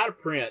 it was out of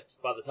print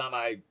by the time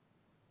I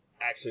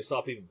actually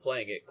saw people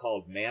playing it,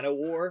 called Mana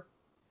War.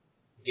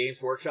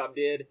 Games Workshop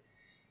did,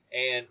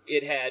 and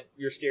it had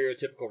your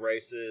stereotypical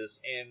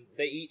races, and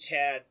they each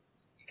had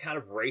kind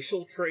of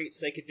racial traits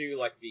they could do.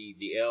 Like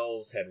the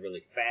elves had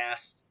really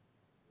fast,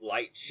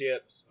 light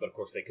ships, but of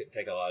course they couldn't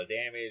take a lot of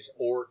damage.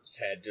 Orcs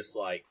had just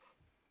like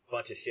a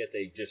bunch of shit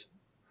they just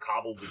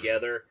cobbled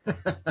together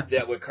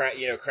that would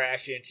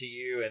crash into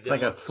you. And it's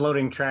like a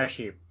floating trash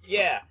heap.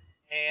 Yeah,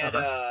 and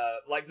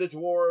like the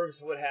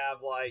dwarves would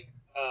have like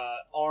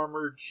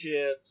armored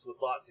ships with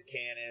lots of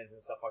cannons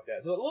and stuff like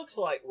that. So it looks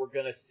like we're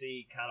going to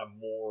see kind of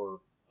more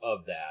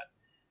of that.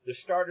 The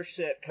starter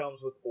set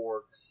comes with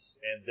orcs,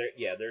 and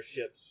their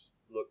ships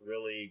look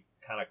really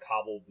kind of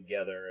cobbled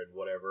together and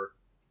whatever.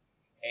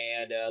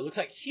 And looks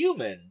like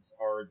humans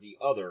are the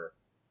other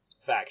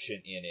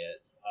faction in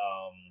it.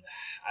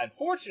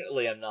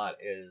 Unfortunately, I'm not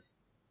as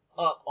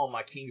up on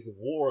my Kings of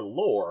War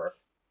lore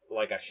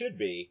like I should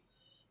be,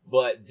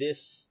 but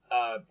this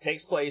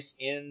takes place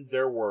in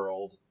their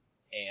world,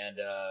 and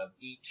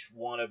each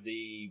one of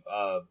the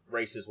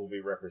races will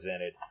be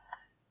represented.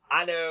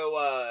 I know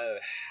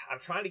I'm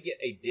trying to get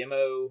a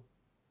demo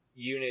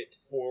unit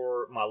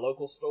for my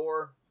local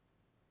store.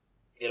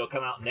 It'll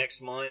come out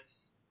next month,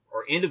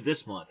 or end of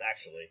this month,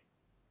 actually.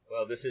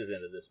 Well, this is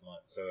end of this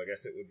month, so I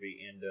guess it would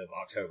be end of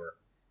October.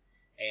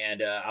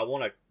 And I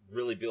want to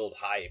really build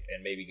hype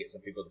and maybe get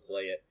some people to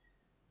play it.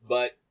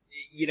 But,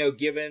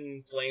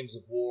 given Flames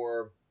of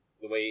War,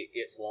 the way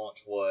its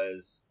launch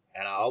was,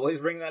 and I always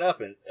bring that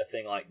up in a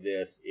thing like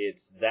this,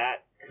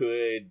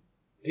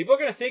 people are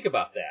going to think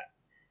about that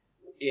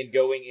in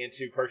going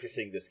into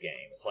purchasing this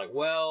game. It's like,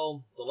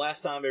 well, the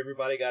last time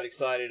everybody got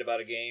excited about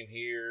a game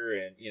here,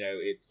 and,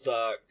 it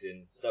sucked,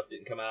 and stuff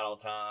didn't come out on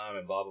time,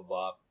 and blah, blah,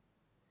 blah.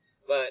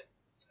 But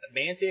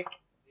Mantic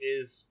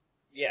is,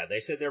 they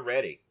said they're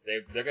ready.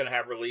 They're going to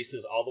have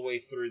releases all the way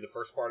through the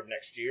first part of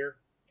next year,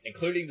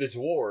 including the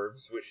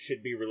Dwarves, which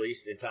should be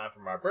released in time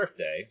for my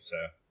birthday, so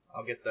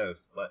I'll get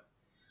those. But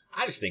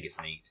I just think it's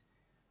neat.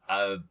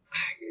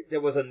 There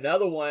was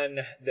another one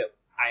that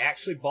I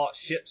actually bought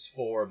ships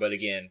for, but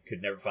again,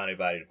 could never find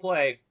anybody to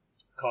play,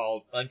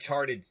 called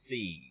Uncharted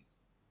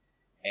Seas.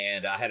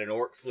 And I had an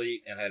orc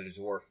fleet and I had a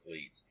dwarf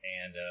fleet.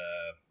 And,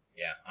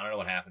 I don't know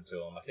what happened to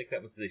them. I think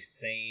that was the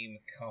same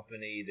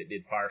company that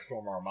did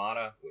Firestorm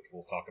Armada, which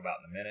we'll talk about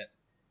in a minute.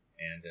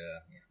 And,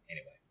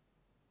 anyway.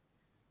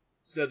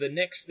 So the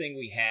next thing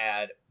we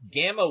had,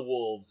 Gamma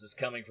Wolves is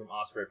coming from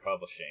Osprey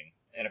Publishing.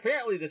 And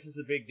apparently this is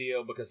a big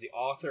deal because the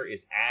author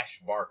is Ash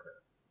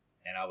Barker.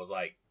 And I was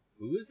like,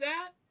 who is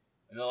that?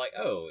 And they're like,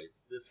 oh,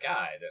 it's this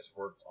guy that's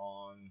worked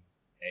on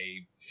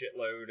a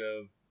shitload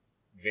of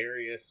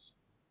various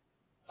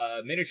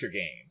miniature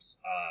games.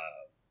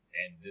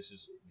 And this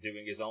is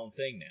doing his own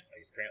thing now.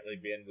 He's apparently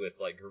been with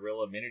like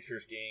Guerrilla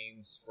Miniatures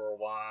games for a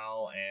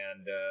while,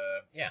 and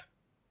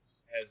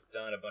has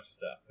done a bunch of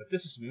stuff. But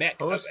this is Mech.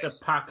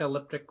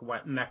 Post-apocalyptic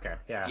mecha,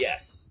 yeah.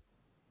 Yes.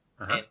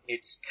 And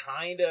it's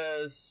kind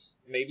of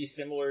maybe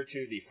similar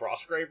to the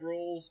Frostgrave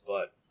rules,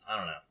 but I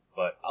don't know.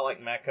 But I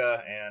like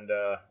Mecha, and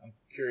I'm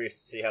curious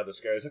to see how this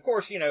goes. Of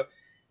course,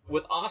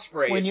 with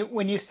Osprey...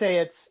 When you say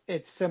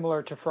it's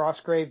similar to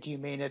Frostgrave, do you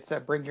mean it's a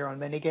bring your own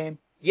minigame?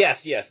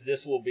 Yes,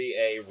 this will be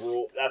a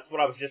rule. That's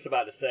what I was just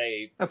about to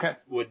say. Okay.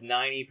 With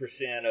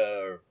 90%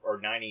 or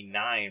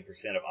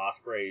 99% of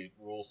Osprey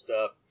rule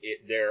stuff,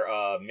 they're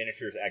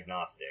miniatures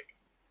agnostic.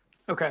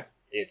 Okay.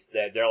 It's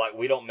that they're like,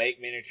 we don't make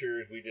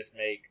miniatures, we just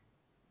make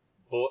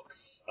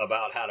books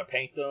about how to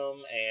paint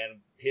them and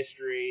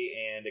history,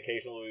 and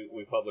occasionally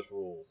we publish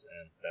rules,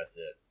 and that's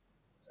it.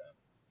 So,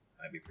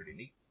 might be pretty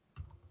neat.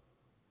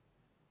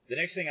 The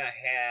next thing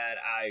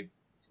I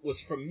was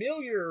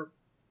familiar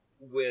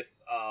with,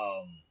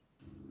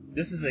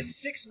 this is a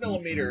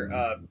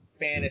 6mm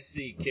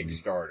fantasy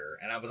Kickstarter,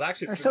 and I was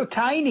actually... They're so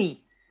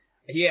tiny!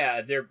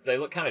 Yeah, they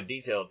look kind of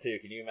detailed, too.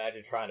 Can you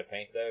imagine trying to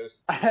paint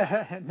those?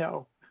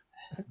 No.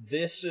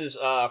 This is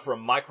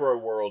from Micro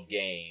World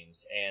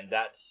Games, and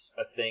that's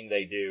a thing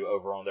they do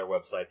over on their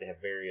website. They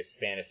have various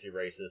fantasy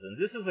races, and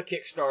this is a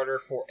Kickstarter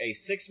for a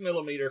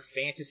 6mm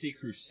Fantasy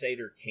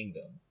Crusader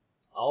Kingdom.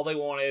 All they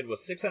wanted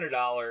was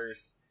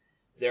 $600.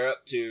 They're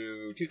up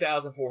to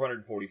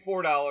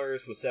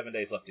 $2,444 with 7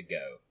 days left to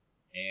go.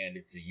 And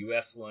it's a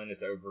U.S. one.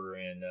 It's over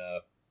in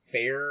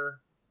Fair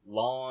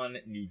Lawn,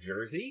 New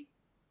Jersey,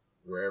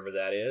 wherever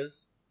that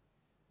is.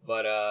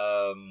 But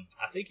I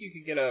think you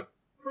can get a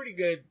pretty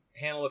good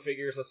handle of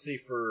figures. Let's see,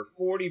 for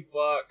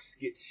 $40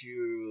 gets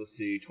you,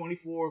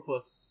 24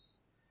 plus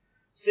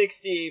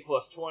 60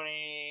 plus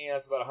 20,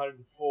 that's about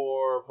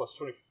 104 plus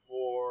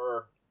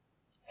 24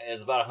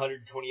 is about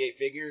 128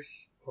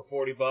 figures for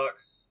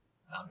 $40.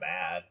 Not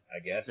bad, I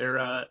guess.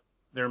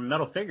 They're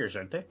metal figures,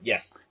 aren't they?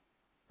 Yes.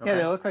 Okay. Yeah,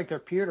 they look like they're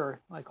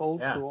pewter, like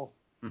old school.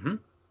 Mm-hmm.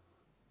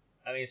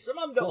 I mean, some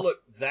of them don't look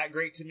that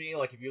great to me.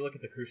 Like if you look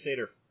at the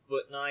Crusader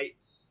Foot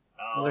Knights,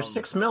 well, they're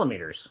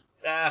 6mm.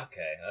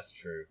 Okay, that's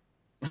true.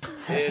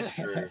 It's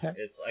true.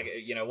 It's like,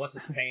 once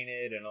it's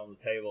painted and on the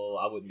table,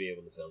 I wouldn't be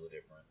able to tell the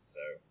difference. So,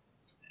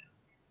 yeah.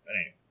 But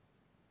anyway,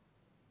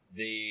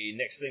 the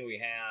next thing we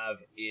have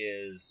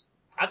is,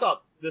 I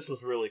thought this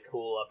was really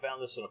cool. I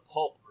found this in a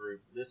pulp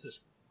group. This is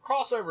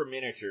Crossover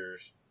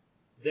Miniatures.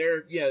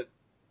 They're,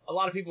 a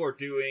lot of people are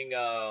doing,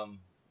 a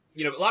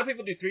lot of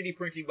people do 3D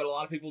printing, but a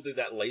lot of people do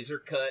that laser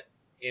cut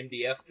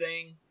MDF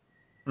thing.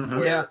 Mm-hmm.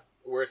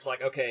 Where it's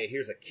like, okay,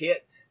 here's a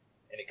kit,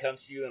 and it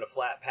comes to you in a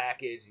flat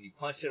package, and you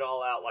punch it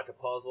all out like a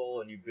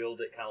puzzle, and you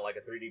build it kind of like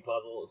a 3D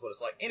puzzle, is what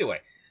it's like.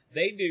 Anyway,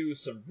 they do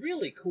some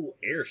really cool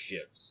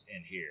airships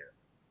in here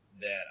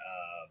that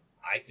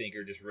I think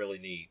are just really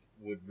neat.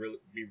 Would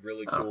be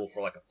really cool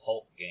for like a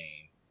pulp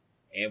game,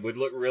 and would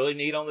look really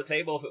neat on the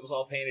table if it was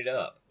all painted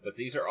up. But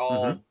these are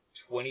all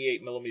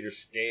 28mm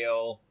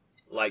scale.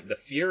 Like the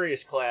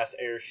Furious class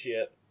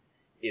airship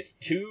is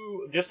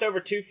just over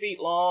 2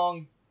 feet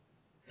long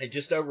and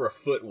just over a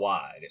foot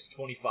wide. It's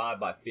 25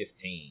 by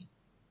 15.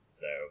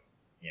 So,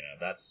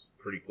 that's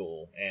pretty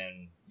cool.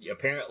 And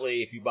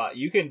apparently if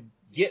you can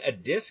get a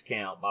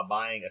discount by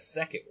buying a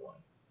second one.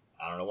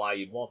 I don't know why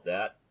you'd want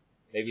that.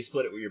 Maybe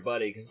split it with your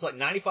buddy, because it's like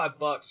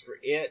 $95 for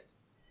it,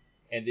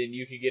 and then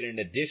you can get an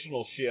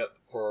additional ship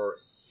for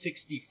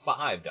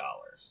 $65.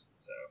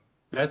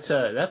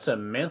 So that's a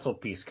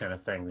mantelpiece kind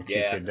of thing that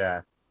you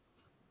could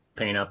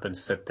paint up and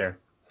sit there.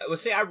 Well,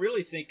 see, I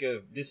really think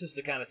of this is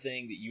the kind of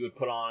thing that you would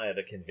put on at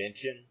a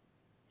convention.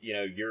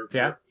 Your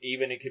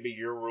even it could be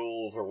your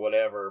rules or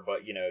whatever,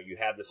 but you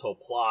have this whole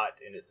plot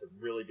and it's a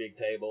really big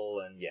table,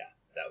 and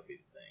that would be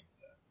the thing.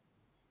 So,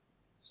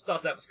 just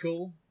thought that was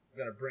cool.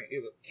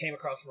 It came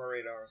across my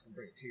radar. I was gonna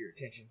bring it to your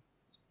attention.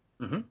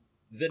 Mm-hmm.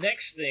 The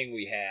next thing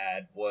we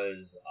had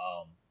was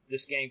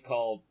this game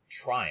called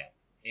Triumph.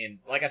 And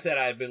like I said,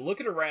 I had been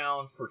looking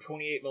around for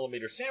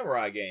 28mm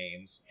samurai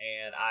games,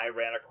 and I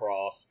ran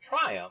across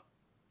Triumph.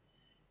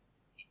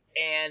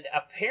 And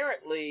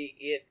apparently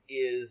it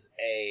is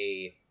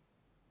they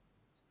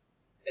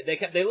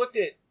looked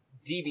at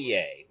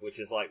DBA, which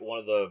is like one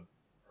of the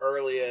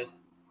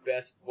earliest,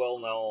 best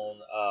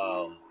well-known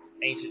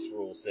Ancients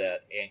rule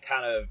set, and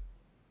kind of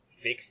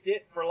fixed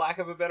it, for lack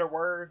of a better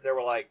word. They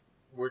were like,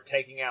 we're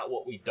taking out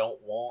what we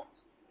don't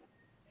want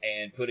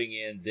and putting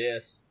in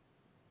this.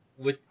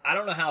 I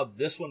don't know how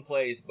this one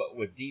plays, but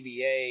with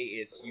DBA,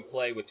 it's you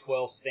play with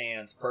 12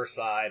 stands per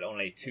side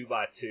on a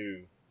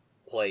 2x2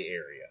 play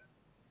area.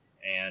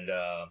 And,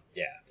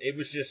 it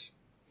was just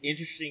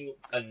interesting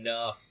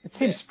enough. It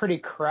seems pretty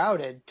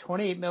crowded.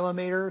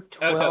 28mm,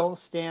 12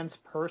 stands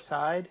per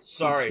side.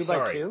 Sorry.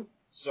 2x2?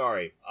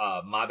 Sorry,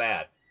 my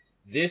bad.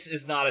 This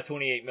is not a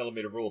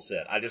 28mm rule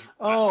set.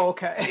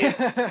 Okay.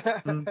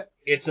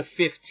 It's a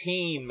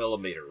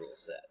 15mm rule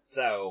set.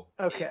 So,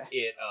 okay.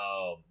 It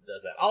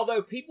does that.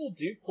 Although people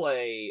do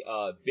play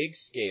big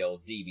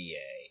scale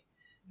DBA,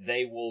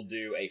 they will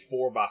do a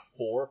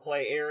 4x4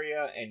 play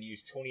area and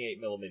use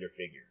 28mm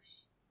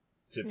figures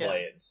to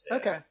play it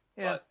instead. Okay,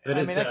 yeah. But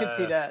I can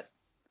see that.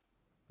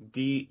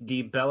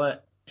 D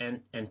Bella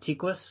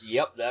Antiquus?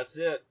 Yep, that's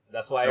it.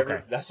 That's why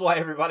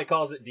everybody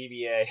calls it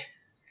DBA.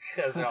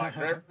 because they're like,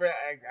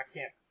 I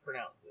can't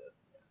pronounce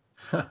this.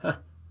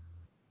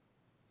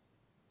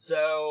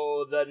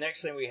 So the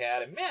next thing we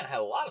had, and man, I had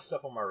a lot of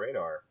stuff on my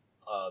radar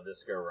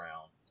this go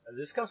round.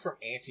 This comes from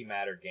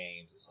Antimatter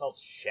Games. It's called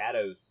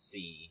Shadow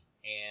Sea,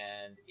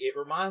 and it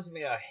reminds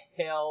me a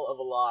hell of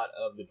a lot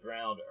of The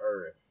Drowned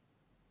Earth,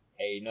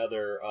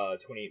 another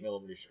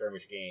 28mm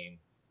skirmish game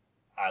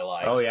I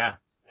like. Oh, yeah.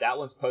 That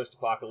one's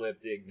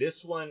post-apocalyptic.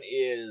 This one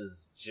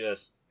is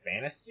just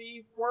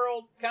fantasy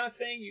world kind of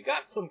thing. You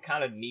got some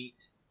kind of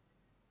neat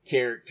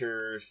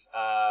characters.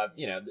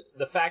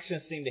 The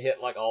factions seem to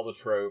hit like all the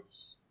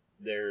tropes.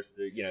 There's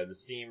the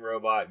steam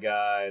robot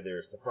guy.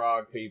 There's the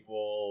frog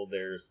people.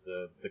 There's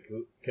the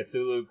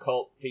Cthulhu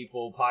cult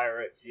people,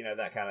 pirates.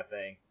 That kind of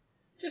thing.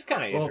 Just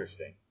kind of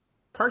interesting.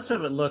 Parts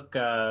of it look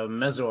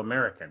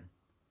Mesoamerican.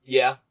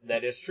 Yeah,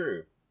 that is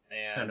true.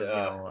 And kind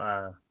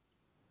of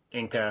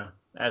Inca,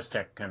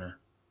 Aztec kind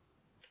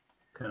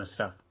of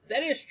stuff.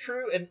 That is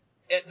true, and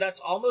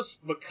that's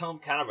almost become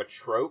kind of a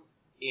trope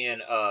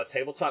in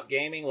tabletop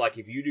gaming. Like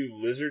if you do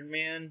lizard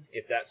men,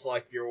 if that's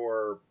like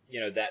your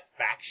that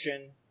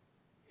faction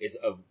is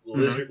of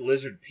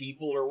lizard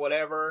people or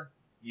whatever,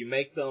 you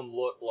make them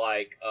look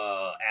like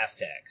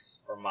Aztecs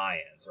or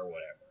Mayans or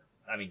whatever.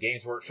 I mean,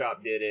 Games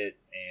Workshop did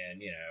it,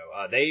 and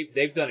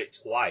they've done it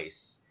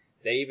twice.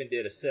 They even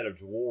did a set of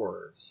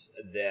dwarves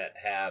that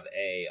have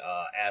a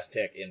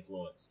Aztec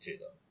influence to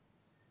them.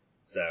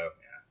 So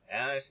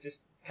it's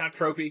just kind of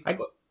tropey.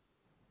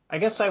 I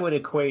guess I would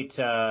equate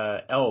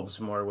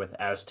elves more with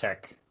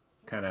Aztec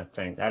kind of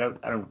thing. I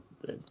don't.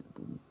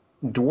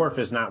 Dwarf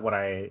is not what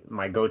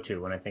my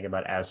go-to when I think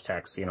about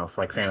Aztecs.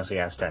 Like fantasy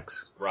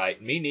Aztecs. Right.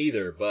 Me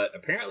neither. But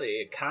apparently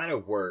it kind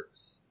of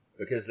works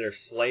because they're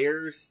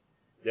slayers.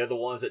 They're the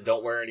ones that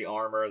don't wear any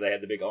armor. They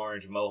have the big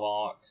orange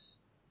mohawks.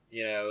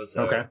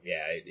 So okay.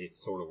 Yeah, it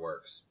sort of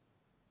works.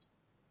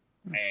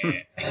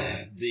 And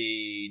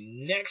the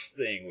next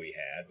thing we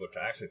had, which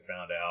I actually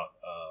found out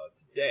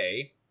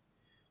today,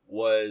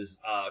 was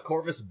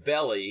Corvus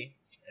Belli,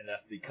 and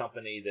that's the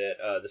company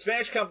that the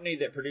Spanish company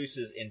that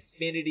produces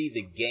Infinity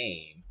the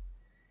game,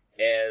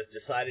 has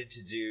decided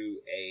to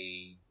do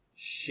a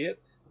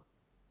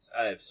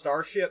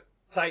starship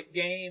type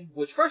game.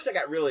 Which first I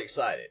got really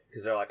excited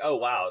because they're like, oh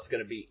wow, it's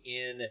going to be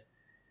in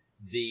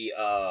the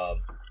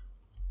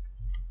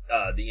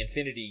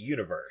Infinity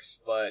universe,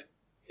 but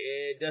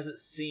it doesn't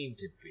seem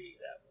to be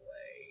that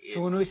way.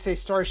 So when we say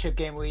starship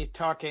game, are we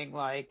talking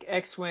like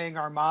X-Wing,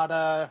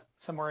 Armada,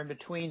 somewhere in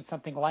between,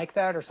 something like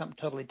that, or something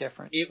totally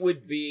different? It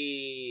would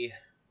be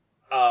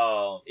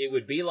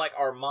like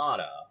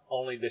Armada,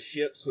 only the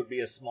ships would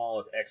be as small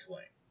as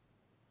X-Wing.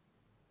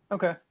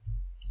 Okay.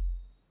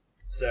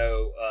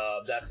 So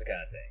that's the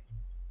kind of thing.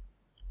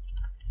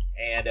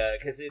 And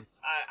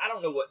because I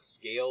don't know what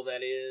scale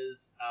that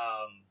is.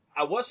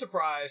 I was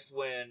surprised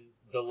when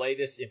the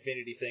latest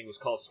Infinity thing was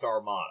called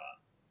Starmada.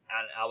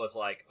 And I was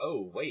like,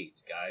 oh,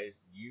 wait,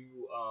 guys,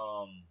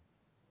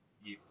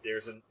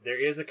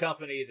 there is a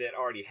company that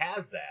already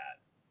has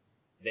that.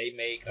 They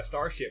make a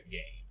Starship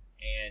game.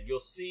 And you'll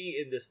see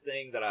in this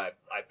thing that I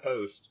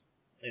post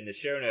in the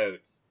show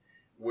notes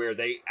where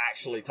they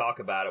actually talk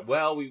about it.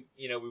 Well, we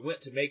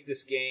went to make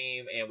this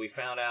game and we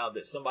found out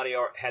that somebody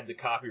had the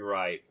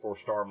copyright for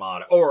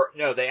Starmada. Or,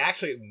 no, they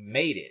actually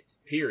made it,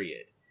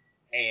 period.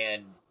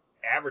 And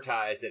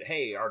advertised that,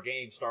 hey, our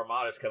game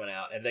Starmada is coming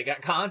out, and they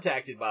got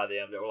contacted by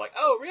them that were like,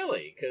 oh,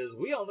 really? Because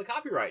we own the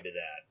copyright to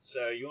that.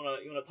 So you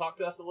wanna talk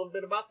to us a little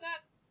bit about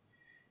that?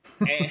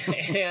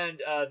 And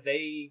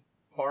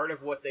part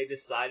of what they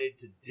decided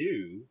to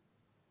do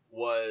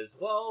was,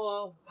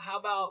 well, how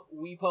about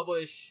we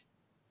publish,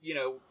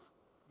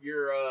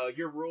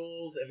 your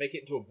rules and make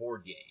it into a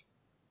board game?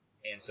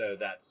 And so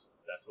that's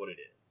what it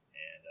is.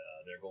 And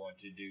they're going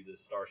to do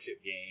this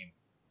Starship game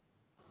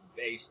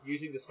based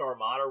using the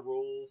Starmada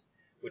rules,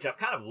 which I've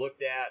kind of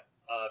looked at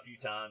a few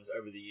times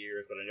over the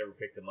years, but I never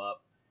picked them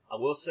up. I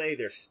will say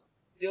they're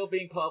still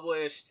being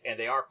published, and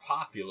they are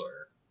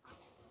popular.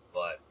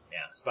 But, yeah,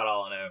 that's about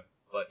all I know.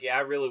 But, yeah,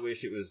 I really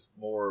wish it was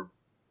more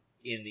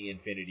in the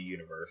Infinity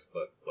universe,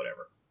 but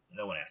whatever.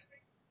 No one asked me.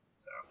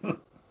 So.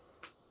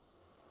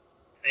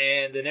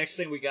 And the next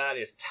thing we got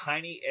is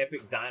Tiny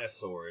Epic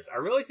Dinosaurs. I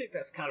really think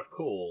that's kind of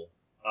cool,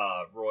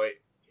 Roy,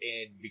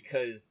 and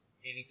because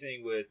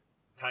anything with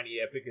Tiny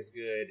Epic is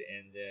good,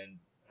 and then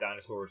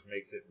Dinosaurs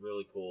makes it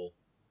really cool.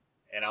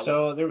 And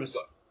there was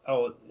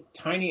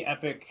Tiny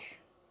Epic.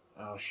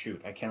 Oh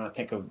shoot, I cannot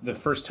think of the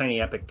first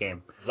Tiny Epic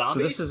game. Zombies? So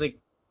this is it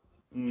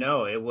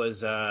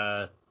was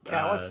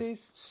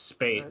Galaxies?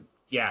 Spade.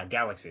 Yeah,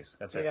 Galaxies.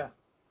 That's it. Yeah.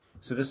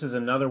 So this is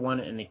another one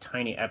in the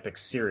Tiny Epic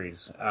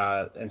series,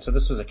 and so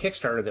this was a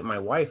Kickstarter that my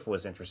wife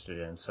was interested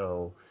in.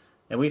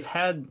 And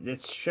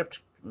it's shipped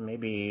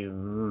maybe a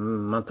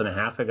month and a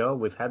half ago.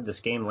 We've had this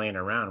game laying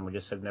around, and we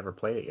just have never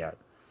played it yet.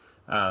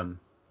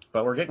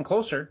 But we're getting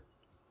closer,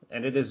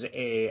 and it is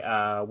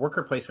a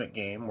worker placement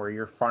game where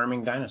you're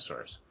farming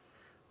dinosaurs.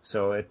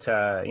 So it,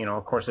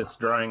 of course, it's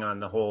drawing on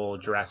the whole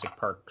Jurassic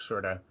Park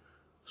sort of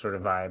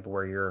vibe,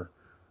 where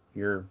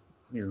you're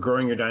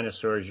growing your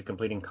dinosaurs, you're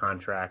completing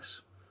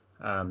contracts.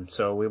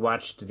 So we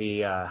watched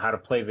the how to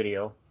play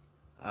video,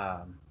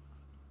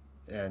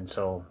 and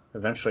so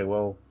eventually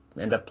we'll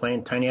end up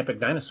playing Tiny Epic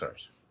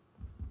Dinosaurs.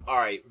 All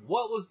right,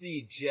 what was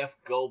the Jeff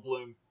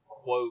Goldblum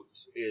quote?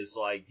 Is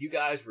like, you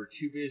guys were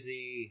too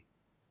busy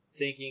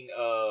thinking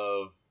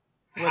of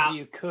whether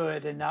you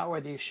could and not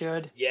whether you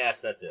should.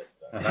 Yes, that's it.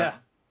 So, yeah,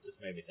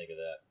 just made me think of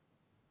that.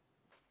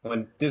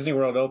 When Disney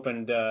World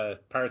opened,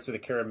 Pirates of the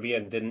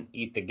Caribbean didn't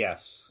eat the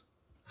guests.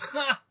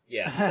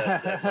 Yeah,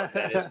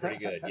 that is pretty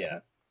good. Yeah,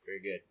 very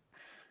good.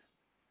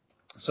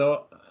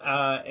 So,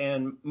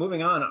 and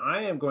moving on,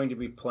 I am going to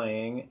be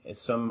playing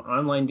some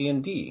online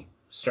D&D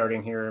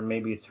starting here in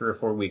maybe 3 or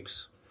 4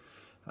 weeks.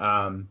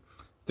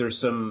 There's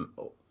some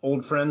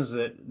old friends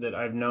that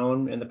I've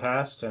known in the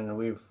past, and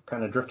we've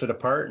kind of drifted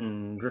apart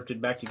and drifted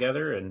back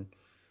together. And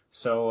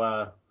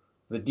so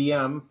the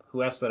DM,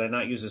 who asked that I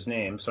not use his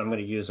name, so I'm going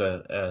to use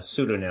a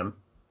pseudonym.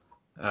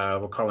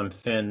 We'll call him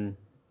Finn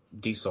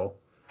Diesel.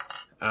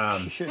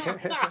 He's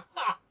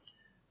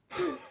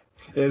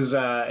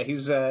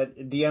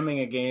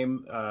DMing a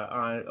game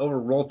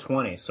over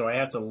Roll20, so I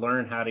have to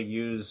learn how to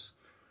use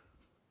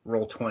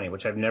Roll20,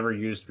 which I've never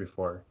used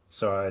before.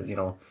 So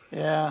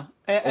yeah,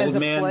 as a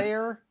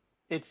player,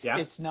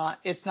 it's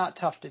not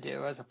tough to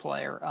do as a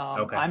player.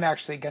 Okay. I'm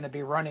actually going to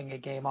be running a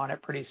game on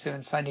it pretty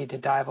soon, so I need to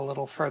dive a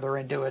little further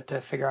into it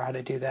to figure out how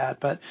to do that.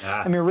 But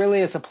I mean,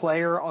 really, as a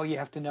player, all you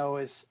have to know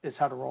is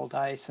how to roll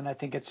dice, and I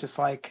think it's just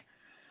like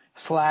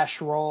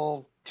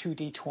 /roll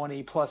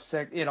 2d20 plus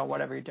 6,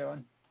 whatever you're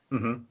doing.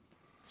 Mm-hmm.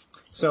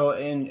 So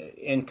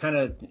in kind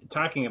of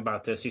talking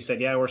about this, he said,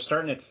 yeah, we're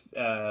starting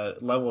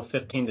at level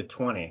 15 to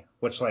 20,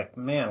 which, like,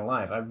 man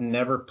alive, I've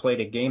never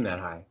played a game that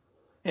high.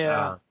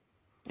 Yeah.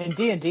 In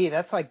D&D,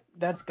 that's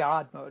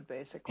God mode,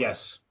 basically.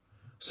 Yes.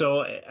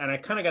 So, and I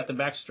kind of got the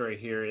backstory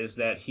here is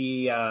that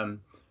he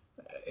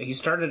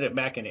started it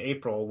back in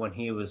April when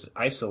he was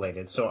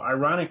isolated. So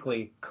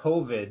ironically,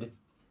 COVID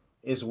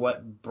is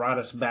what brought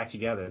us back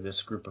together,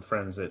 this group of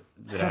friends that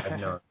I've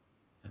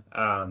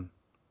known.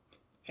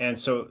 And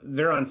so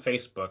they're on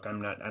Facebook.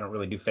 I don't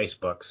really do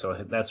Facebook. So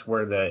that's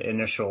where the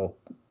initial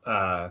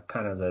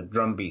kind of the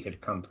drumbeat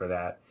had come for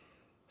that.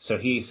 So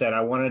he said,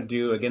 I want to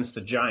do Against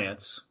the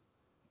Giants,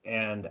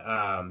 and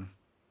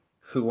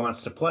who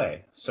wants to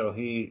play? So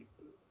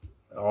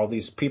all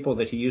these people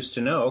that he used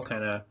to know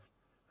kind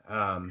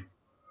of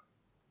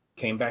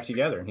came back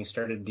together, and he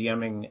started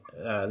DMing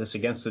this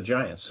Against the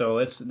Giants.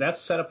 So that's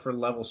set up for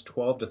levels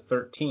 12 to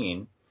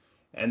 13,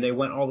 and they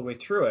went all the way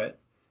through it.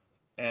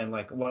 And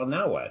like, well,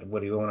 now what? What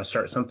do you want to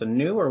start something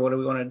new, or what do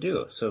we want to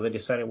do? So they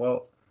decided,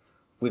 well,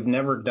 we've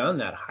never done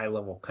that high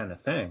level kind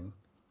of thing,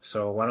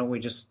 so why don't we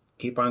just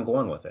keep on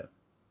going with it?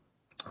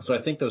 So I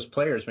think those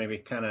players maybe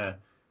kind of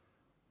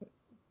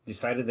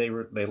decided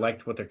they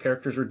liked what their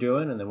characters were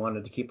doing, and they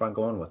wanted to keep on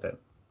going with it.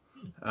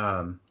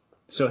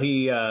 So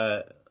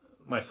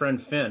my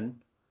friend Finn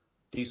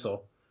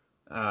Diesel,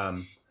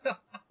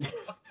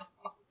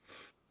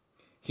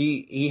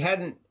 he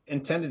hadn't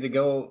intended to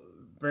go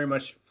very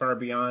much far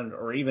beyond,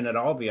 or even at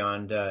all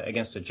beyond,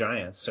 Against the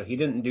Giants. So he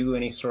didn't do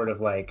any sort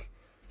of like,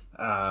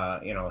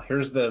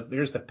 here's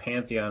the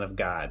pantheon of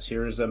gods.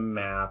 Here's a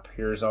map.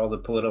 Here's all the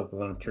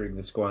political intrigue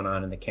that's going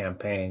on in the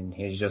campaign.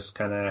 He's just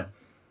kind of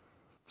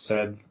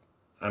said,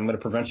 I'm going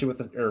to present you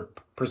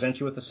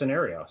with the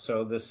scenario.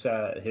 So this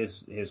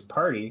his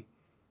party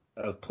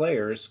of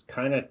players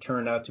kind of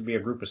turned out to be a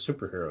group of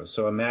superheroes.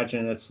 So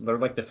imagine they're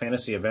like the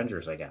fantasy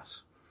Avengers, I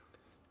guess.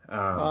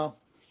 Wow.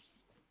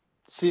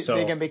 So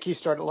they're gonna make you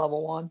start at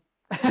level 1.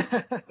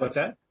 What's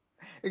that?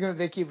 They're gonna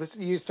make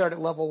you start at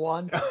level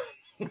 1.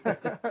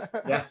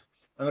 Yeah,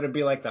 I'm gonna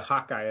be like the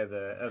Hawkeye of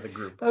the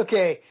group.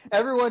 Okay,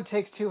 everyone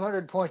takes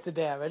 200 points of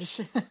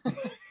damage.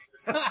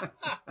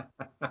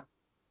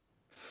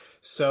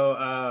 So,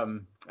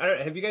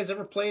 have you guys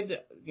ever played,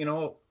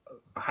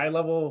 high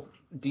level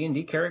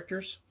D&D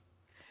characters?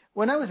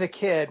 When I was a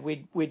kid,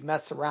 we'd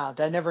mess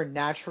around. I never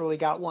naturally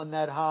got one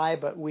that high,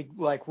 but we'd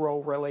like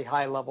roll really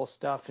high level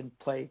stuff and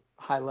play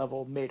high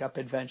level made up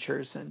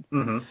adventures. And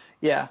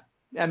yeah,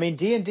 I mean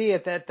D&D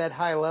at that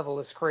high level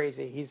is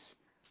crazy.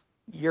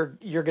 You're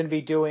going to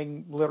be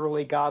doing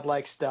literally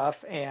godlike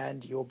stuff,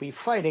 and you'll be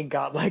fighting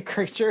godlike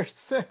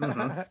creatures.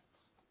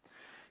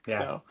 Yeah.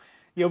 So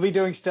you'll be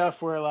doing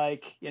stuff where,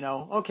 like,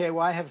 okay,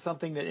 well, I have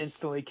something that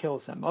instantly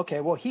kills him.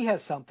 Okay, well, he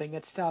has something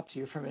that stops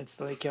you from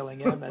instantly killing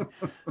him. And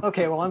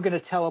okay, well, I'm going to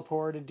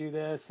teleport and do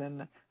this.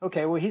 And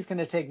okay, well, he's going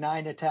to take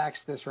 9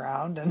 attacks this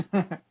round. And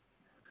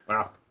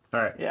wow.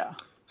 All right. Yeah.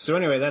 So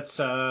anyway, that's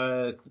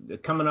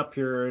coming up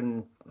here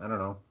in, I don't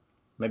know,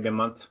 maybe a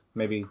month,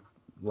 maybe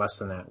less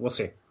than that. We'll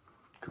see.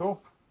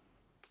 Cool.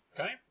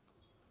 Okay.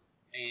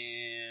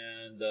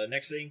 And the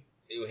next thing,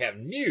 we have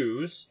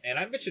news, and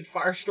I mentioned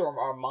Firestorm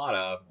Armada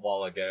a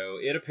while ago.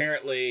 It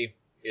apparently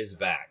is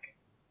back.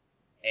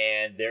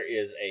 And there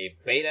is a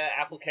beta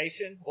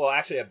application. Well,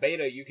 actually, a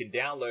beta you can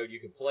download. You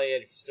can play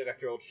it if you still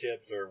got your old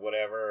ships or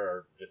whatever,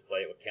 or just play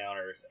it with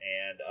counters.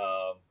 And,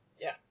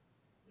 yeah,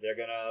 they're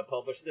going to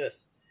publish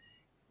this.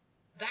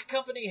 That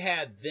company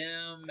had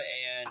them,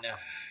 and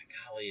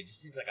golly, it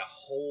just seems like a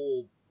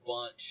whole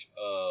bunch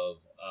of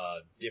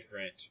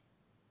different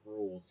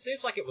rules.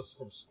 Seems like it was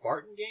from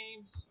Spartan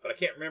Games, but I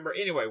can't remember.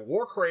 Anyway,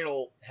 War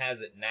Cradle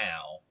has it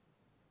now.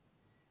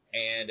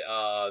 And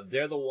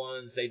they're the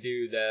ones, they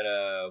do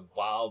that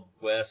Wild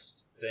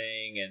West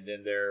thing, and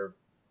then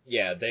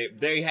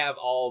they have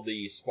all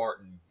the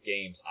Spartan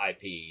Games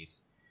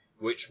IPs,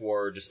 which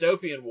were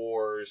Dystopian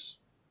Wars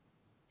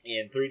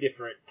in 3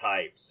 different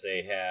types.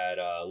 They had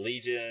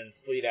Legions,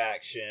 Fleet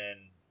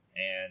Action,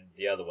 and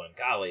the other one.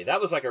 Golly,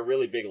 that was like a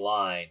really big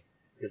line,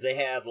 because they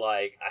had,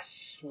 like, I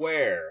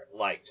swear,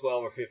 like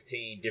 12 or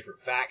 15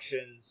 different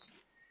factions.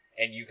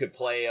 And you could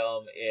play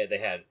them.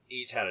 They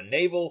each had a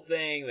naval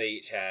thing, they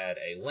each had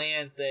a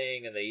land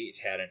thing, and they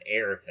each had an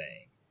air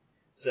thing.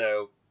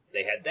 So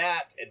they had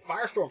that, and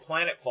Firestorm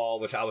Planetfall,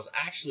 which I was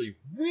actually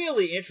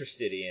really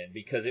interested in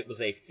because it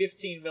was a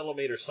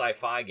 15mm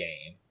sci-fi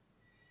game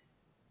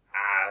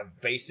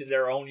based in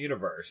their own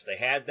universe. They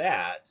had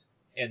that,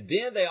 and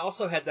then they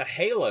also had the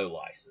Halo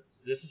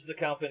license. This is the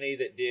company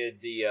that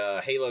did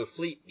the Halo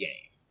Fleet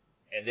game.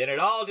 And then it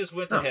all just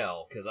went to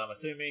hell, because I'm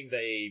assuming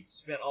they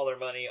spent all their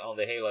money on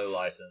the Halo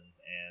license,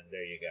 and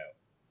there you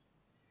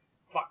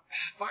go.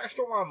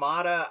 Firestorm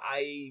Armada,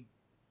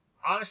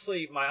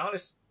 my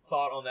honest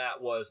thought on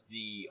that was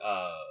the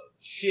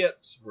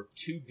ships were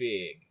too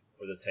big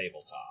for the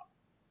tabletop.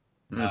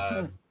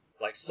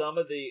 Like some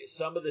of the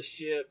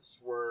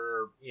ships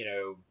were,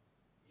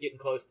 getting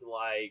close to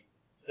like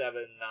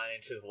 7-9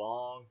 inches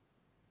long,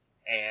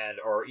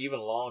 or even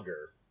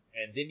longer.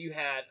 And then you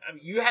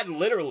had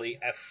literally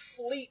a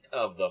fleet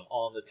of them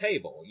on the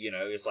table.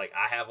 It's like,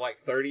 I have like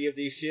 30 of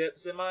these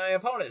ships, and my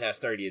opponent has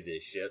 30 of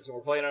these ships, and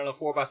we're playing on a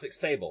 4x6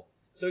 table.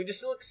 So it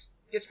just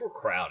gets real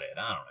crowded.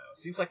 I don't know.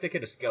 Seems like they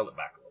could have scaled it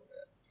back a little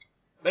bit.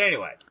 But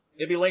anyway,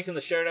 it'll be linked in the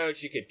show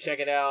notes. You can check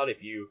it out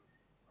if you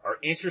are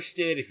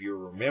interested, if you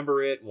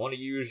remember it, want to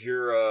use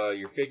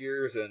your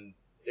figures, and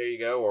there you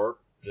go. Or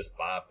just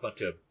buy a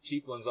bunch of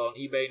cheap ones on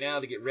eBay now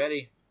to get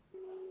ready.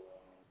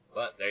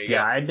 But there you go.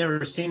 Yeah, I'd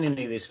never seen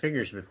any of these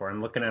figures before. I'm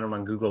looking at them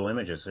on Google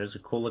Images. There's a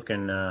cool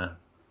looking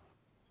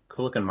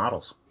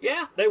models.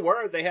 Yeah, they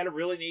were. They had a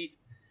really neat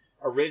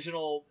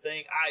original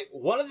thing.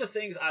 One of the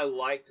things I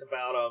liked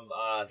about them,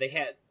 they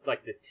had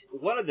like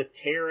one of the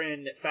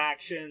Terran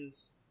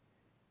factions.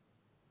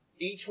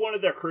 Each one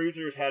of their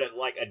cruisers had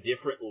like a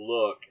different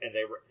look, and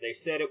they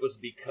said it was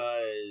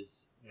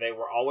because they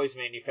were always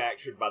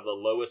manufactured by the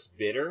lowest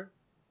bidder.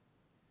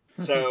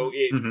 So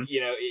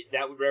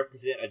that would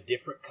represent a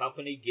different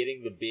company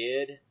getting the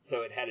bid,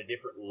 so it had a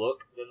different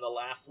look than the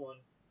last one.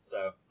 So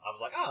I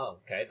was like, oh,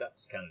 okay,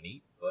 that's kind of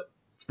neat, but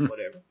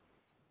whatever.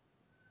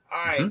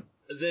 All right,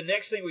 the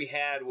next thing we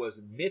had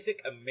was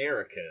Mythic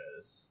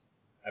Americas.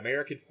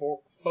 American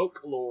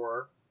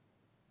folklore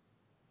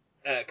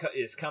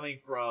is coming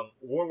from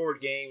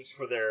Warlord Games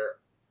for their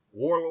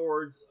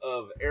Warlords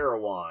of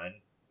Erewhon,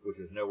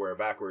 which is nowhere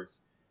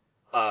backwards,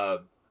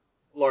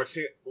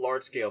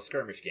 large-scale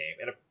skirmish game.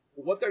 And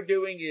what they're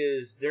doing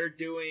is they're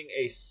doing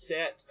a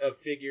set of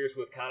figures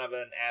with kind of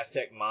an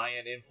Aztec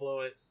Mayan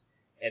influence,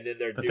 and then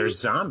they're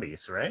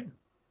zombies, right?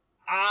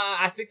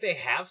 I think they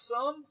have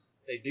some.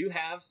 They do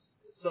have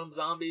some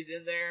zombies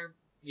in there.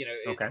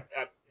 Okay.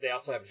 They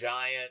also have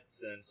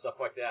giants and stuff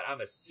like that.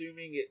 I'm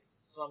assuming it's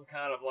some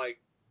kind of like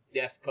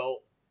death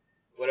cult.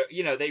 Whatever.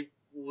 They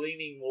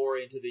leaning more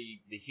into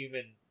the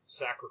human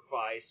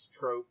sacrifice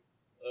trope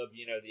of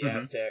the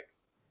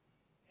Aztecs.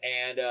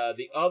 And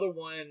the other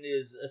one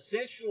is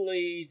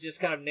essentially just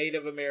kind of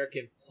Native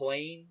American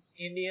Plains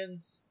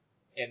Indians.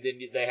 And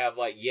then they have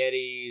like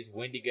Yetis,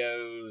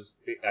 Wendigos,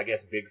 I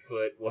guess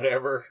Bigfoot,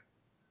 whatever.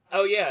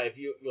 Oh yeah,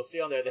 you'll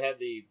see on there, they have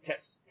the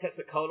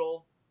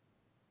Quetzalcoatl.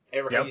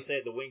 How you say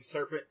it, the winged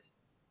serpent.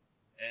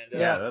 And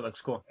yeah, that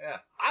looks cool. Yeah,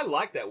 I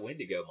like that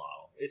Wendigo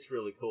model. It's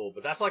really cool.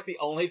 But that's like the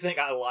only thing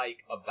I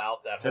like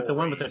about that. Is that the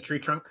one with the tree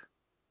trunk?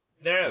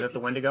 No. Is that the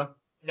Wendigo?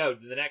 No,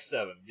 the next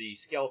of them, the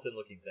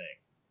skeleton-looking thing.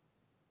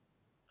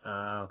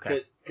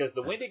 Okay. Because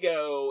the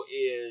Wendigo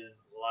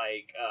is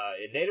like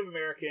in Native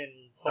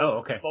American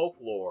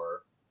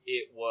folklore,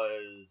 it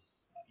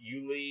was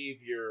you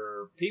leave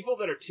your people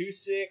that are too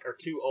sick or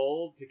too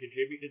old to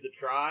contribute to the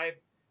tribe.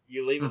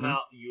 You leave them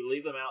out. You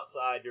leave them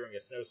outside during a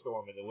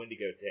snowstorm, and the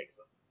Wendigo takes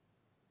them.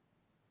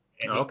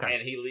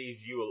 And he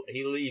leaves you.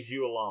 He leaves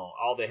you alone.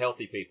 All the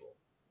healthy people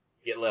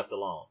get left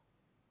alone.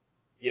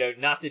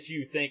 Not that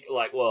you think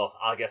like, well,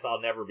 I guess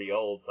I'll never be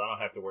old, so I don't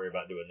have to worry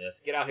about doing this.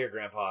 Get out here,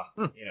 Grandpa.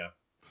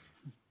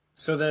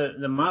 So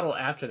the model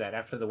after that,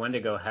 after the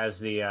Wendigo, has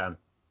the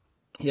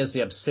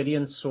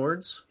obsidian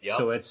swords. Yep.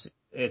 So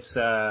it's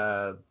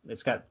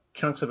got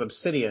chunks of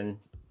obsidian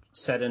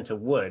set into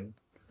wood.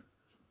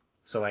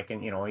 So like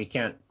you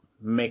can't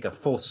make a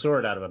full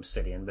sword out of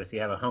obsidian, but if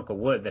you have a hunk of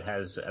wood that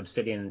has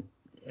obsidian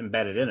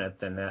embedded in it,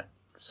 then that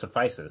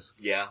suffices.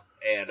 Yeah,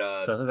 and so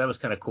I thought that was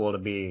kind of cool to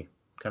be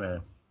kind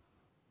of,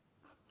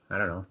 I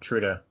don't know, true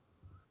to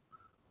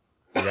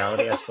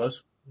reality, I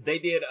suppose. They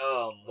did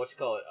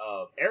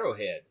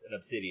arrowheads in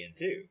obsidian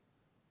too.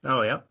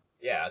 Oh yeah.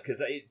 Yeah,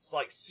 because it's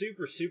like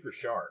super super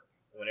sharp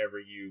whenever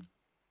you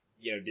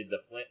did the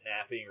flint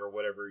napping or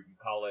whatever you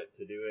call it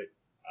to do it.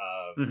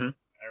 I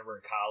remember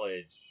in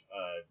college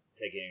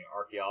taking an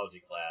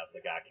archaeology class,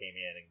 a guy came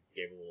in and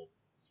gave a little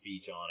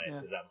speech on it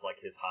because that was like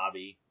his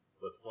hobby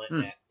was flint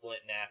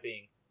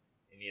napping,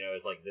 and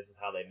it's like this is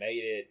how they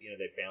made it.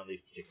 They found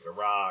these particular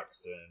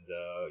rocks,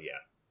 and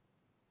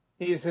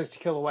He used this to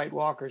kill the White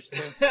Walkers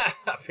too.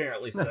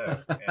 Apparently so.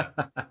 Yeah,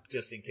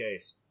 just in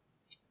case.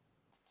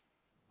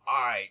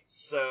 All right,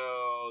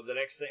 so the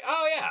next thing.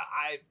 Oh yeah,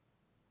 I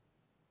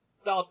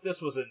thought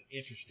this was an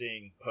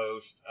interesting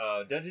post.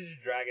 Dungeons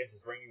 & Dragons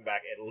is bringing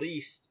back at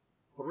least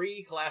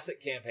 3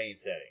 classic campaign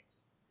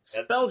settings.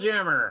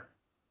 Spelljammer!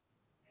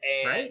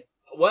 And, right?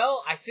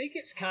 Well, I think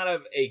it's kind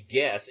of a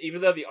guess,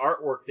 even though the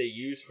artwork they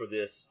use for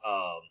this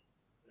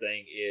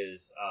thing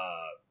is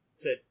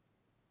said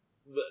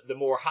the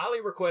more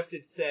highly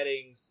requested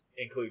settings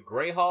include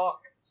Greyhawk,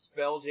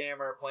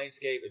 Spelljammer,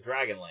 Planescape, and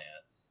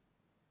Dragonlance.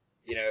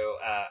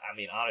 I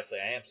mean, honestly,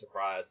 I am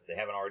surprised that they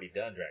haven't already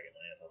done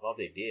Dragonlance. I thought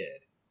they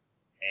did.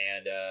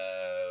 And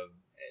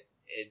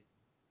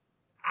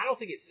I don't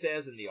think it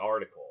says in the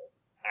article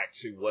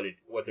actually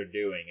what they're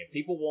doing. And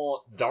people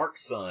want Dark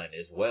Sun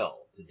as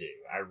well to do.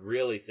 I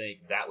really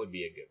think that would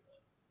be a good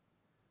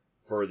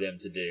one for them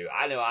to do.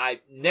 I know I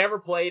never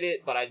played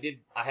it, but I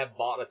have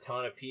bought a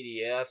ton of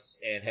PDFs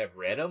and have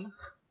read them.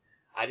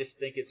 I just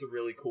think it's a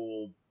really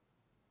cool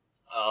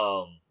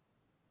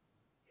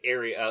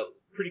area,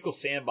 pretty cool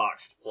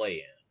sandbox to play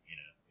in.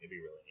 It'd be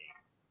really neat.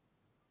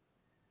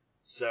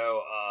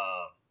 So,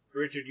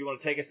 Richard, you want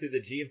to take us through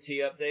the GMT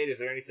update? Is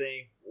there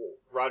anything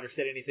Roger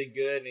said? Anything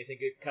good? Anything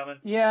good coming?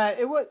 Yeah,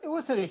 it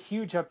wasn't a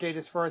huge update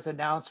as far as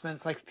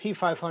announcements. Like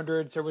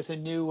P500s, there was a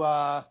new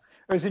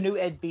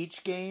Ed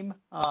Beach game.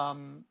 I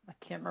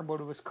can't remember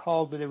what it was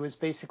called, but it was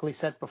basically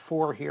set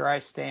before Here I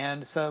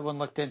Stand, so that one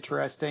looked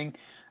interesting.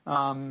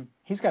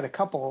 He's got a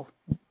couple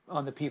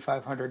on the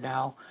P500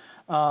 now.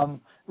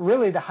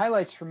 Really, the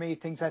highlights for me,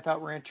 things I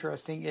thought were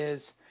interesting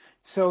is,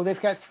 so they've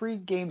got 3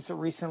 games that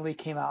recently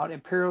came out: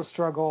 Imperial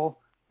Struggle,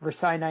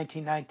 Versailles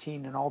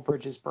 1919, and All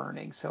Bridges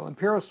Burning. So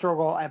Imperial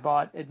Struggle I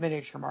bought at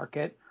Miniature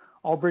Market.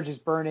 All Bridges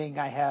Burning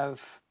I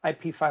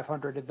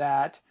P500 of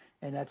that,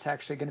 and that's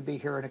actually going to be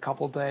here in a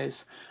couple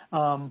days.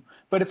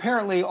 But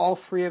apparently all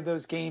 3 of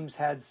those games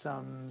had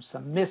some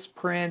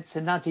misprints,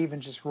 and not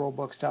even just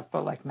rulebook stuff,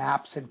 but like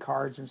maps and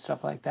cards and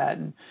stuff like that.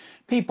 And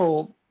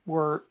people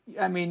were,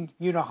 I mean,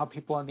 you know how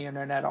people on the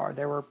internet are.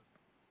 They were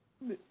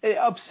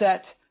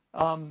upset.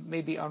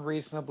 Maybe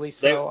unreasonably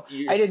so.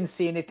 I didn't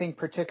see anything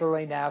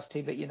particularly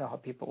nasty, but you know how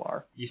people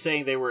are. You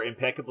saying they were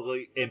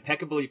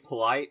impeccably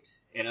polite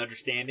and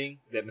understanding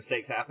that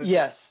mistakes happen?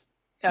 Yes,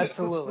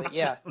 absolutely.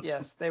 Yeah,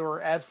 yes, they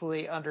were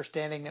absolutely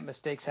understanding that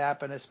mistakes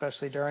happen,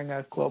 especially during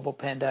a global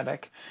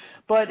pandemic.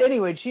 But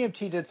anyway,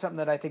 GMT did something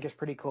that I think is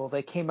pretty cool.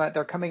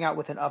 They're coming out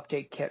with an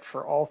update kit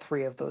for all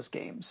 3 of those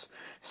games.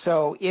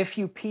 So if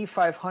you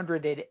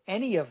P500'd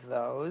any of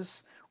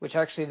those, which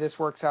actually this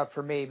works out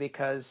for me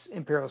because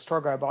Imperial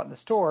Struggle I bought in the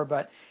store,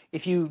 but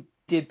if you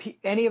did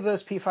any of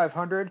those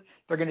P500,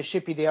 they're going to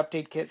ship you the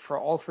update kit for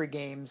all 3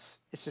 games.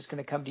 It's just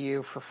going to come to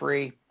you for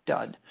free.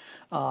 Done.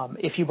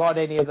 If you bought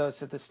any of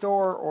those at the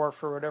store, or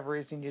for whatever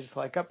reason you just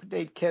like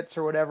update kits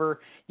or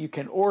whatever, you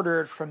can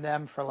order it from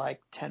them for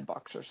like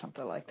 $10 or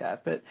something like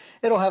that. But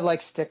it'll have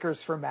like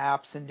stickers for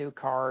maps and new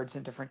cards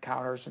and different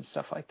counters and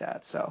stuff like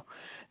that. So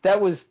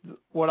that was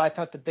what I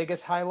thought the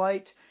biggest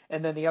highlight.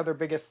 And then the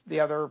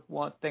other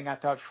one thing I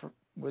thought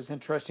was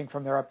interesting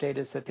from their update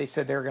is that they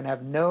said they're going to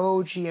have no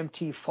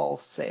GMT fall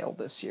sale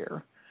this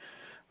year,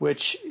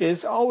 which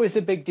is always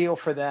a big deal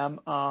for them.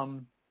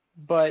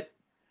 But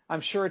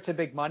I'm sure it's a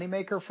big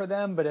moneymaker for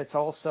them, but it's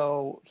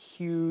also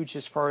huge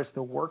as far as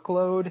the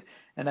workload.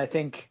 And I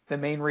think the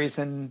main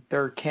reason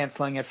they're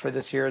canceling it for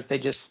this year is they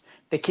just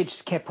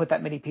can't put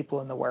that many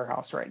people in the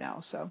warehouse right now.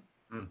 So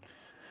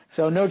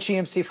no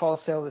GMT fall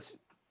sale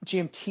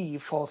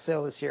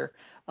this year.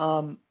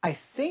 I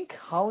think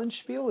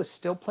Hollandspiel is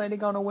still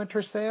planning on a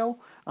winter sale.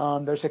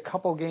 There's a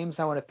couple games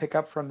I want to pick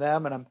up from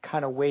them, and I'm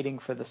kind of waiting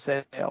for the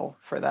sale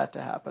for that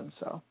to happen.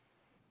 So,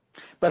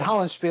 but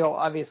Hollandspiel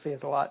obviously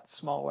is a lot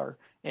smaller,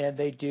 and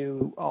they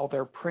do all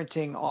their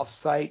printing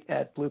off-site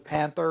at Blue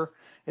Panther.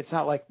 It's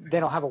not like they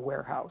don't have a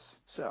warehouse,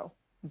 so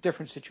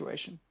different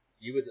situation.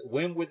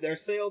 When would their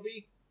sale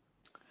be?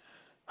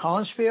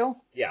 Hollandspiel?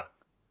 Yeah.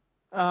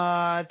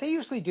 They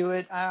usually do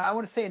it, I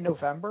want to say in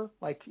November,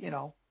 like,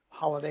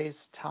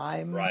 holidays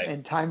time, right,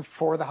 and time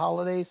for the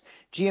holidays.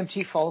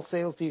 GMT fall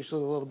sales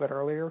usually a little bit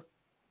earlier.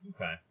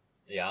 Okay.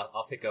 Yeah,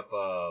 I'll pick up,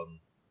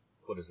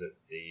 what is it?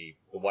 The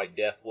White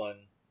Death one?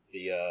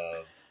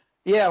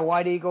 Yeah,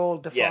 White Eagle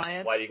Defiant.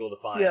 Yes, White Eagle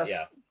Defiant, yes,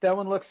 yeah. That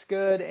one looks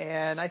good,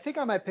 and I think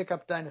I might pick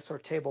up Dinosaur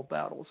Table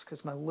Battles,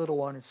 because my little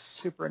one is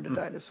super into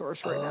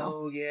dinosaurs right now.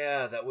 Oh,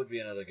 yeah, that would be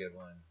another good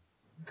one.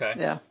 Okay.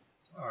 Yeah.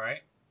 All right.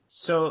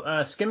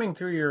 So skimming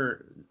through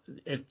your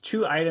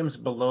 2 items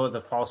below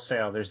the fall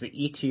sale, there's the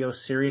ETO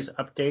series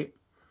update.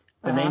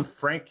 The name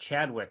Frank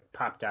Chadwick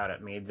popped out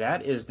at me.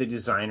 That is the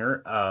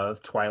designer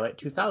of Twilight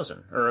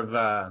 2000, or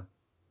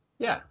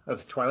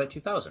of Twilight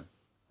 2000.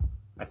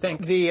 I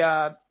think.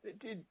 The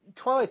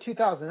Twilight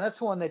 2000, that's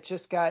the one that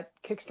just got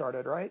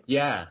kickstarted, right?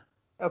 Yeah.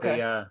 Okay.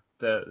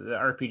 The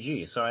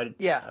RPG. So I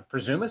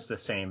presume it's the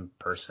same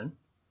person.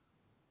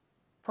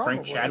 Probably,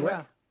 Frank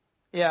Chadwick?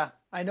 Yeah.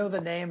 I know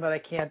the name, but I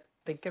can't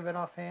think of it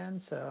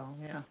offhand, so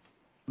yeah.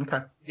 Okay.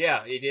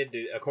 Yeah, he did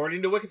do,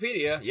 according to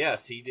Wikipedia,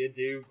 yes, he did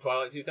do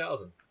Twilight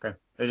 2000. Okay.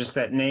 There's just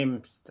that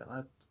name,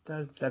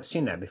 I've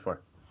seen that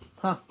before.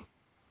 Huh.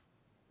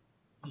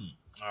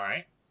 All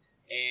right.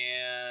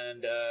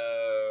 And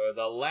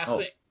the last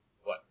thing.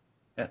 What?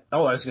 Yeah.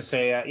 Oh, I was going to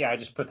say, I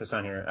just put this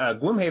on here.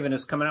 Gloomhaven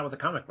is coming out with a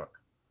comic book.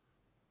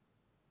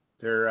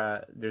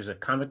 There's a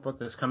comic book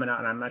that's coming out,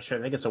 and I'm not sure.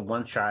 I think it's a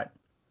one-shot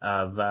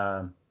of.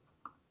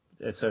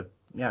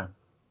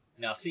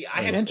 Now, see,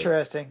 I have.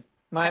 Interesting.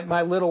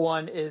 My little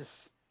one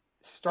is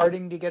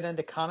starting to get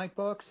into comic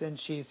books, and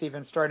she's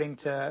even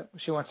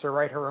she wants to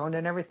write her own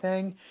and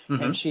everything.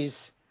 Mm-hmm. And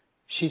she's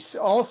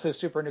also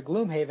super into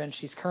Gloomhaven.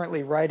 She's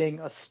currently writing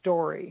a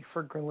story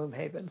for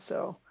Gloomhaven,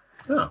 so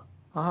I'll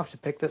have to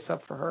pick this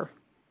up for her.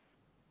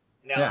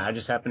 Now, I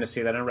just happened to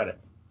see that on Reddit.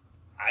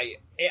 I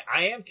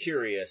am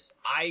curious.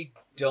 I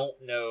don't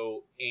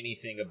know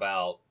anything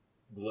about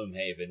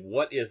Gloomhaven.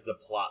 What is the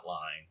plot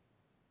line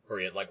for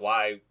it? Like,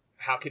 why?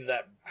 How can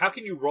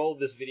you roll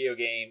this video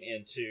game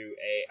into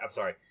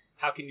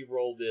how can you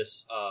roll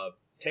this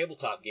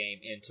tabletop game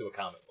into a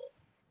comic book?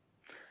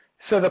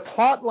 So the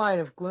plot line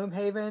of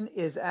Gloomhaven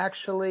is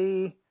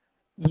actually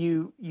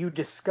you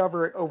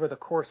discover it over the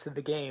course of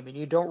the game, and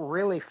you don't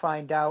really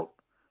find out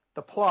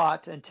the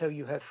plot until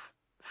you have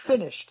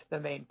finished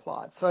the main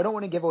plot. So I don't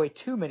want to give away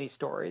too many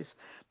stories,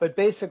 but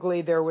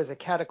basically there was a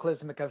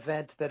cataclysmic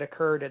event that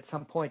occurred at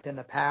some point in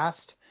the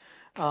past,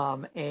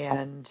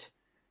 and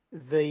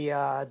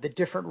the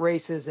different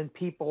races and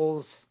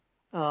people's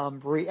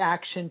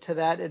reaction to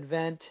that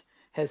event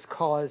has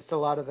caused a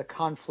lot of the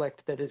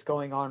conflict that is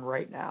going on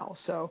right now.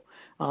 So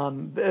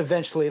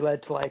eventually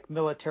led to like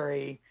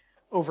military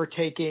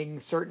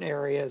overtaking certain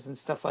areas and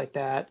stuff like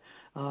that.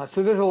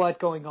 So there's a lot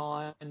going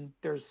on, and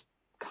there's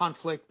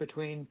conflict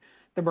between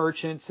the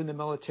merchants and the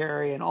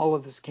military, and all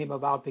of this came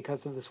about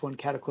because of this one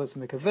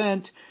cataclysmic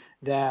event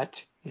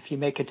that if you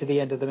make it to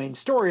the end of the main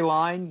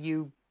storyline,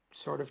 you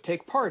sort of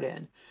take part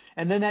in.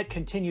 And then that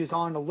continues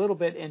on a little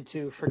bit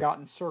into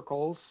Forgotten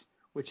Circles,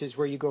 which is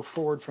where you go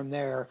forward from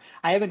there.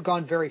 I haven't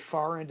gone very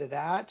far into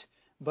that,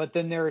 but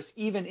then there's,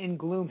 even in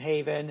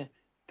Gloomhaven,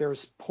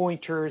 there's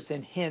pointers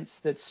and hints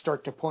that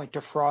start to point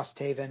to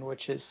Frosthaven,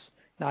 which is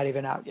not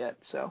even out yet.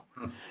 So,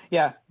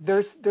 yeah,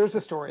 there's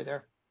a story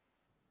there.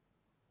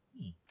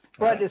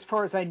 But as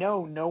far as I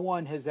know, no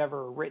one has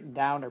ever written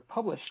down or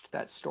published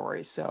that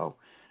story. So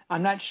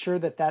I'm not sure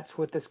that that's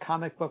what this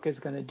comic book is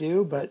going to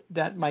do, but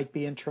that might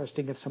be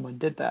interesting if someone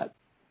did that.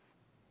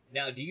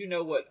 Now, do you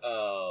know what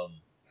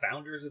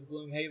Founders of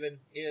Gloomhaven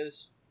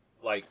is?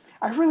 Like,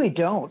 I really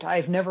don't.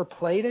 I've never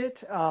played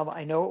it.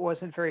 I know it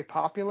wasn't very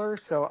popular,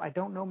 so I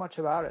don't know much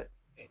about it.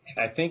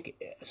 I think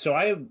so.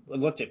 I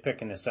looked at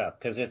picking this up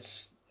because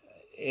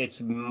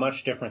it's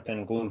much different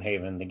than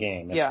Gloomhaven, the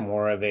game. It's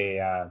more of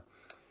a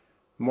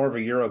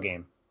Euro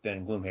game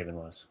than Gloomhaven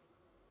was.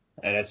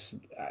 And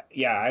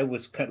I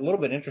was a little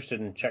bit interested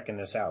in checking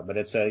this out, but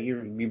it's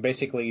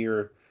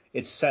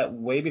it's set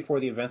way before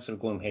the events of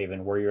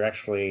Gloomhaven, where you're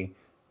actually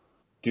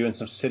doing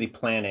some city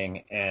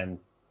planning and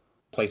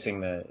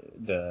placing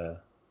the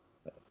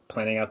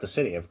planning out the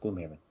city of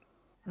Gloomhaven.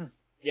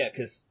 Yeah,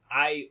 because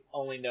I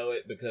only know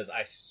it because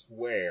I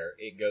swear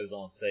it goes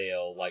on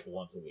sale like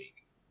once a week.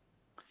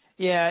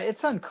 Yeah,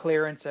 it's on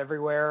clearance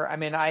everywhere. I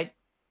mean, I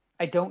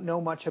don't know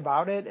much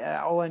about it.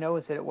 All I know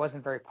is that it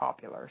wasn't very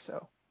popular.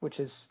 So, which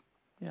is,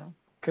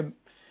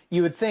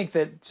 you would think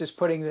that just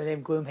putting the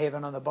name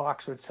Gloomhaven on the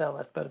box would sell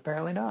it, but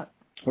apparently not.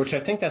 Which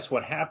I think that's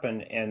what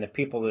happened, and the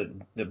people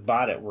that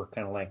bought it were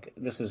kind of like,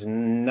 this is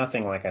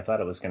nothing like I thought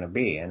it was going to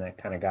be, and it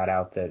kind of got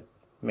out that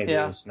maybe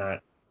it was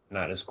not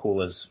as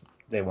cool as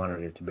they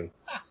wanted it to be.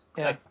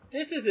 Yeah. Like,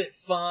 this isn't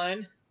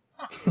fun.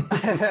 It's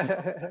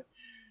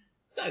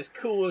not as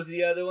cool as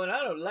the other one.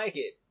 I don't like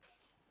it.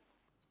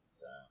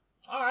 So,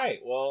 all right.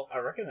 Well, I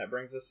reckon that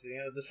brings us to the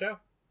end of the show.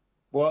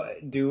 Well,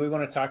 do we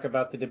want to talk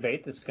about the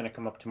debate that's going to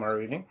come up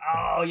tomorrow evening?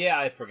 Oh, yeah,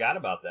 I forgot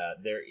about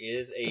that. There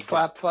is a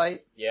slap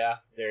fight. Yeah,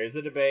 there is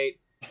a debate.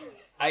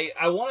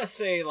 I want to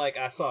say, like,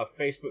 I saw a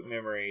Facebook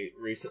memory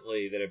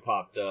recently that had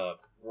popped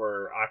up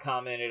where I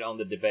commented on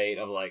the debate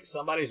of, like,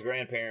 somebody's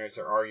grandparents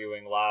are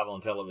arguing live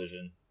on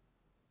television.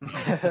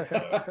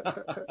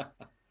 So,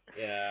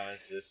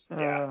 it's just,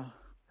 yeah.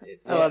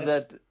 I love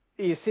that.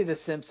 You see the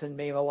Simpson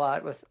meme a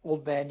lot with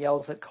old man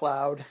yells at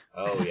cloud.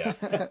 Oh, yeah.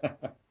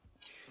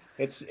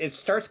 It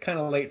starts kind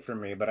of late for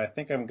me, but I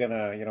think I'm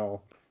gonna,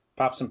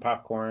 pop some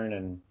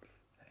popcorn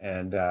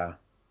and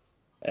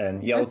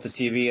yell at the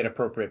TV at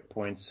appropriate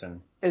points.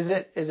 And is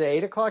it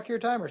 8 o'clock your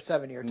time or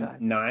 7 your time?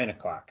 9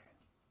 o'clock.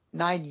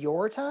 9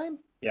 your time?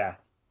 Yeah.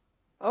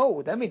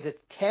 Oh, that means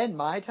it's 10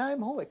 my time.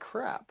 Holy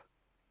crap!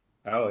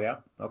 Oh yeah.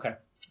 Okay.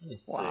 Let me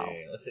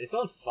see. Let's see. It's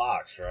on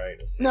Fox,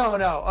 right? No,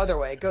 other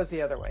way. It goes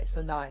the other way.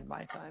 So 9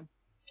 my time.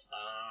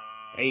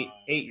 8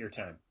 your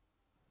time.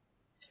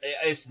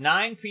 It's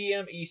 9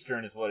 p.m.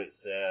 Eastern is what it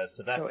says.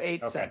 So that's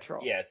 8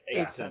 Central. Yes,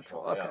 8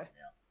 Central. Okay. Yeah.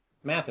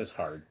 Math is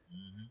hard.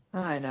 Mm-hmm.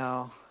 I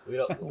know.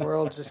 The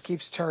world just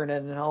keeps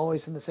turning and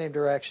always in the same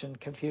direction,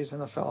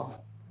 confusing us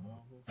all.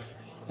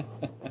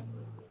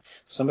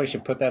 Somebody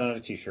should put that on a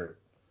T-shirt.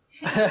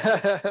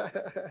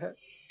 I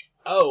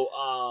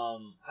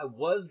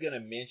was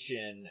gonna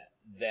mention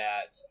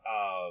that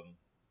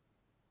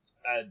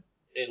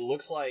it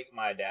looks like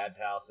my dad's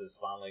house is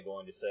finally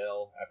going to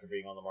sell after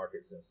being on the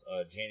market since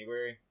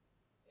January,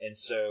 and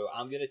so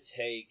I'm gonna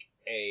take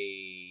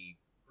a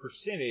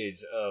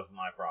percentage of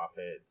my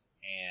profit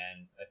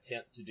and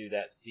attempt to do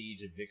that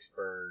Siege of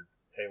Vicksburg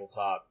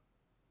tabletop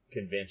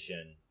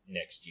convention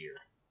next year.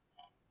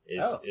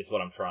 Is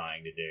what I'm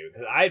trying to do,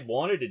 because I had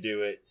wanted to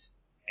do it,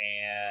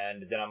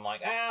 and then I'm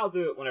like, I'll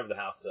do it whenever the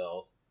house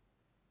sells.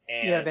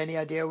 And you have any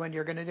idea when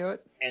you're going to do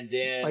it? And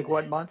then, like,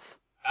 what month?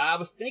 I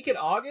was thinking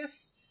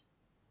August,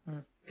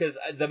 because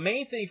the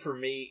main thing for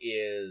me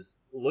is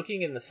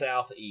looking in the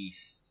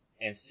Southeast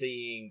and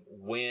seeing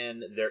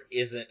when there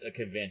isn't a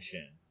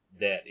convention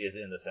that is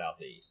in the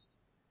Southeast.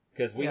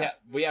 Because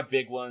we have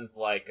big ones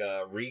like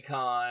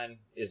Recon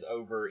is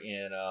over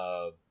in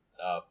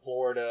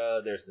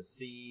Florida. There's the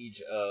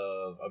Siege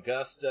of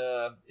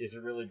Augusta is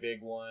a really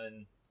big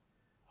one.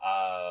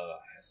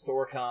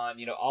 StoreCon,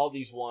 all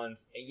these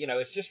ones.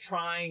 It's just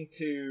trying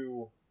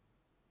to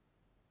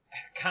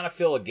kind of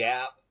fill a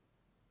gap,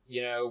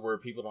 where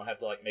people don't have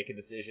to make a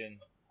decision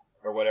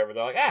or whatever.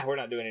 They're like, we're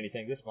not doing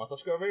anything this month.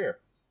 Let's go over here.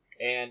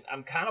 And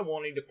I'm kind of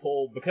wanting to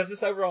pull, because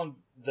it's over on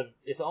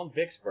it's on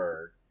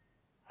Vicksburg.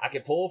 I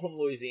could pull from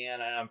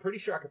Louisiana, and I'm pretty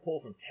sure I could pull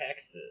from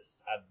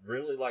Texas. I'd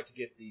really like to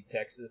get the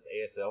Texas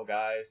ASL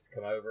guys to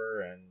come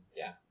over, and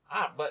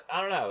but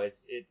I don't know.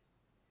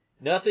 It's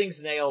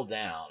nothing's nailed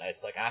down.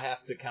 It's like I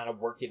have to kind of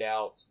work it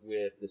out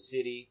with the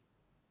city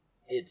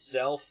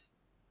itself,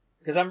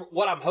 because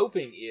what I'm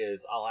hoping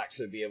is I'll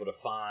actually be able to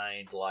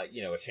find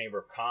a Chamber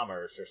of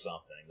Commerce or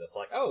something that's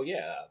like, oh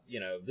yeah,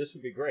 this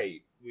would be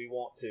great. We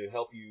want to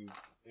help you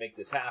make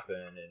this happen,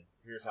 and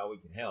here's how we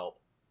can help.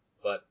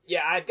 But yeah,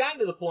 I'd gotten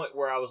to the point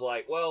where I was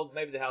like, well,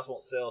 maybe the house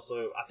won't sell,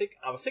 so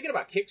I was thinking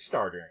about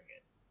Kickstartering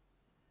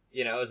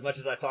it. As much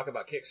as I talk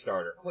about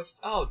Kickstarter, which,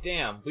 oh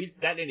damn,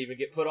 that didn't even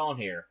get put on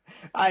here.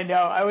 I know,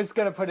 I was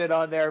gonna put it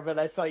on there, but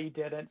I saw you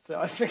didn't, so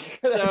I figured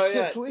I'd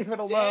just leave it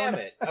alone. Damn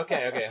it.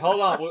 Okay, hold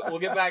on, we'll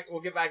get back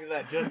to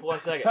that just 1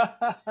 second.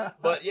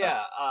 But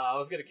yeah, I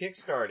was gonna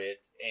kickstart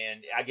it,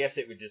 and I guess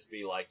it would just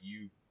be like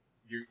you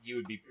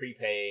would be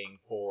prepaying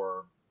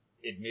for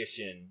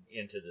admission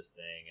into this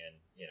thing, and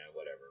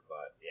whatever.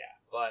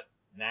 But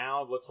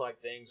now it looks like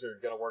things are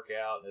gonna work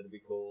out, and it'll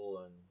be cool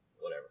and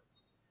whatever.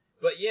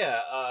 But yeah,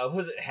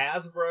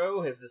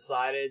 Hasbro has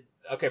decided.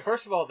 Okay,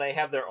 first of all, they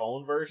have their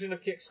own version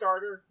of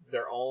Kickstarter,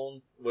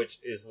 which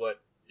is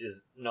what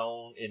is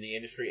known in the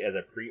industry as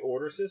a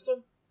pre-order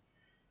system.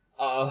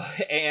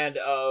 And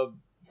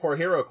for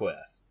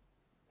HeroQuest,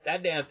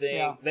 that damn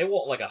thing, they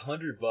want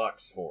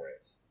 $100 for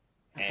it,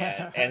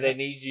 and they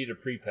need you to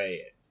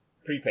prepay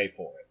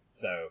for it.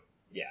 So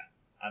yeah,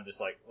 I'm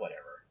just like,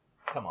 whatever.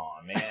 Come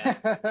on,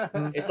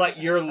 man. It's like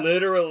you're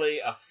literally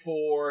a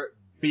 $4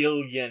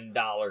 billion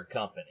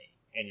company,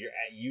 and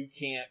you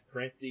can't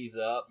print these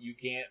up. You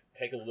can't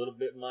take a little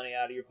bit of money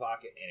out of your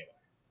pocket. Anyway,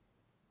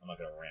 I'm not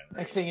gonna rant.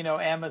 Next thing you know,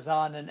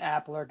 Amazon and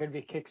Apple are gonna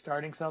be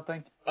kickstarting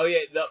something. Oh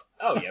yeah,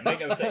 make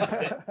no mistake.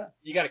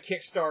 You got to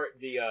kickstart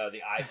the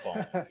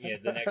iPhone.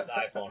 The next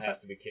iPhone has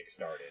to be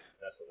kickstarted.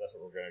 That's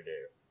what we're gonna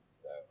do.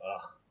 So,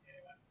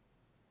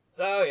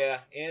 So,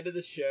 yeah, end of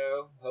the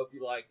show. Hope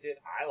you liked it.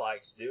 I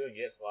liked doing it.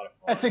 It's a lot of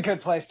fun. That's a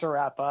good place to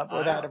wrap up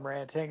without him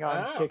ranting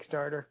on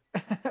Kickstarter.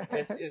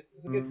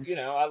 It's a good,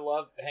 I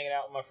love hanging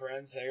out with my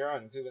friends here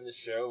and doing this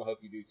show. I hope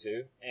you do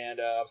too.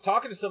 And I was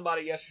talking to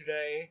somebody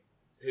yesterday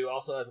who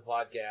also has a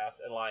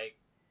podcast, and,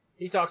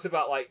 he talks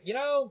about,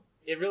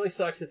 it really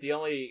sucks that the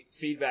only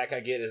feedback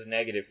I get is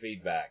negative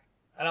feedback.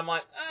 And I'm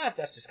like,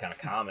 that's just kind of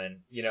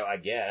common, I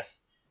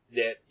guess.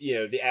 That,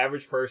 the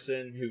average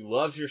person who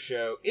loves your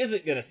show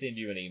isn't going to send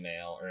you an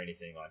email or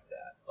anything like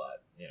that.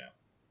 But,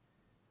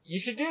 you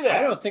should do that.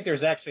 I don't think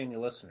there's actually any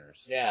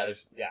listeners. Yeah,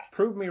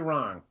 Prove me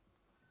wrong.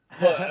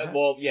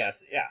 Well,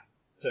 yes, yeah.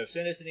 So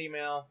send us an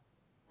email,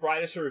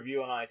 write us a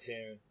review on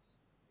iTunes.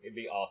 It'd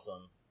be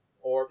awesome.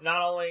 Or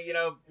not only,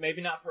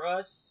 maybe not for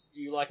us,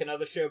 you like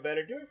another show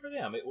better, do it for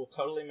them. It will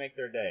totally make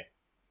their day.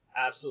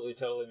 Absolutely,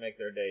 totally make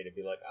their day to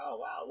be like, oh,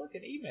 wow, look,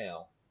 an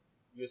email.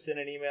 You send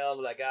an email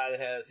to that guy that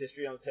has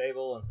history on the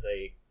table and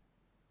say,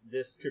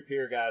 this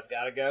Trippier guy's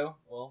got to go.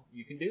 Well,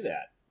 you can do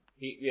that.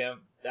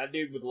 That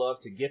dude would love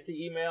to get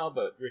the email,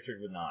 but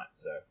Richard would not.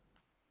 So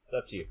it's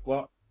up to you.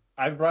 Well,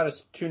 I've brought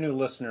us 2 new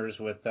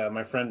listeners with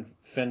my friend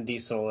Finn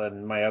Diesel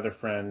and my other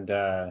friend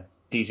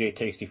DJ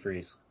Tasty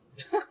Freeze.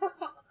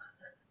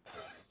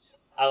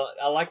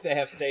 I like they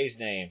have stage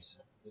names.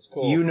 It's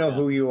cool. You know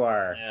who you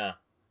are. Yeah.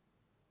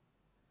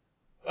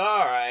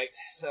 All right,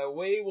 so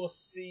we will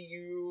see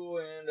you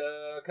in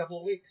a couple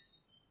of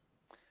weeks.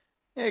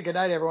 Hey, good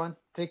night, everyone.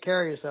 Take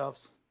care of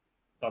yourselves.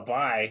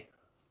 Bye-bye.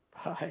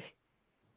 Bye.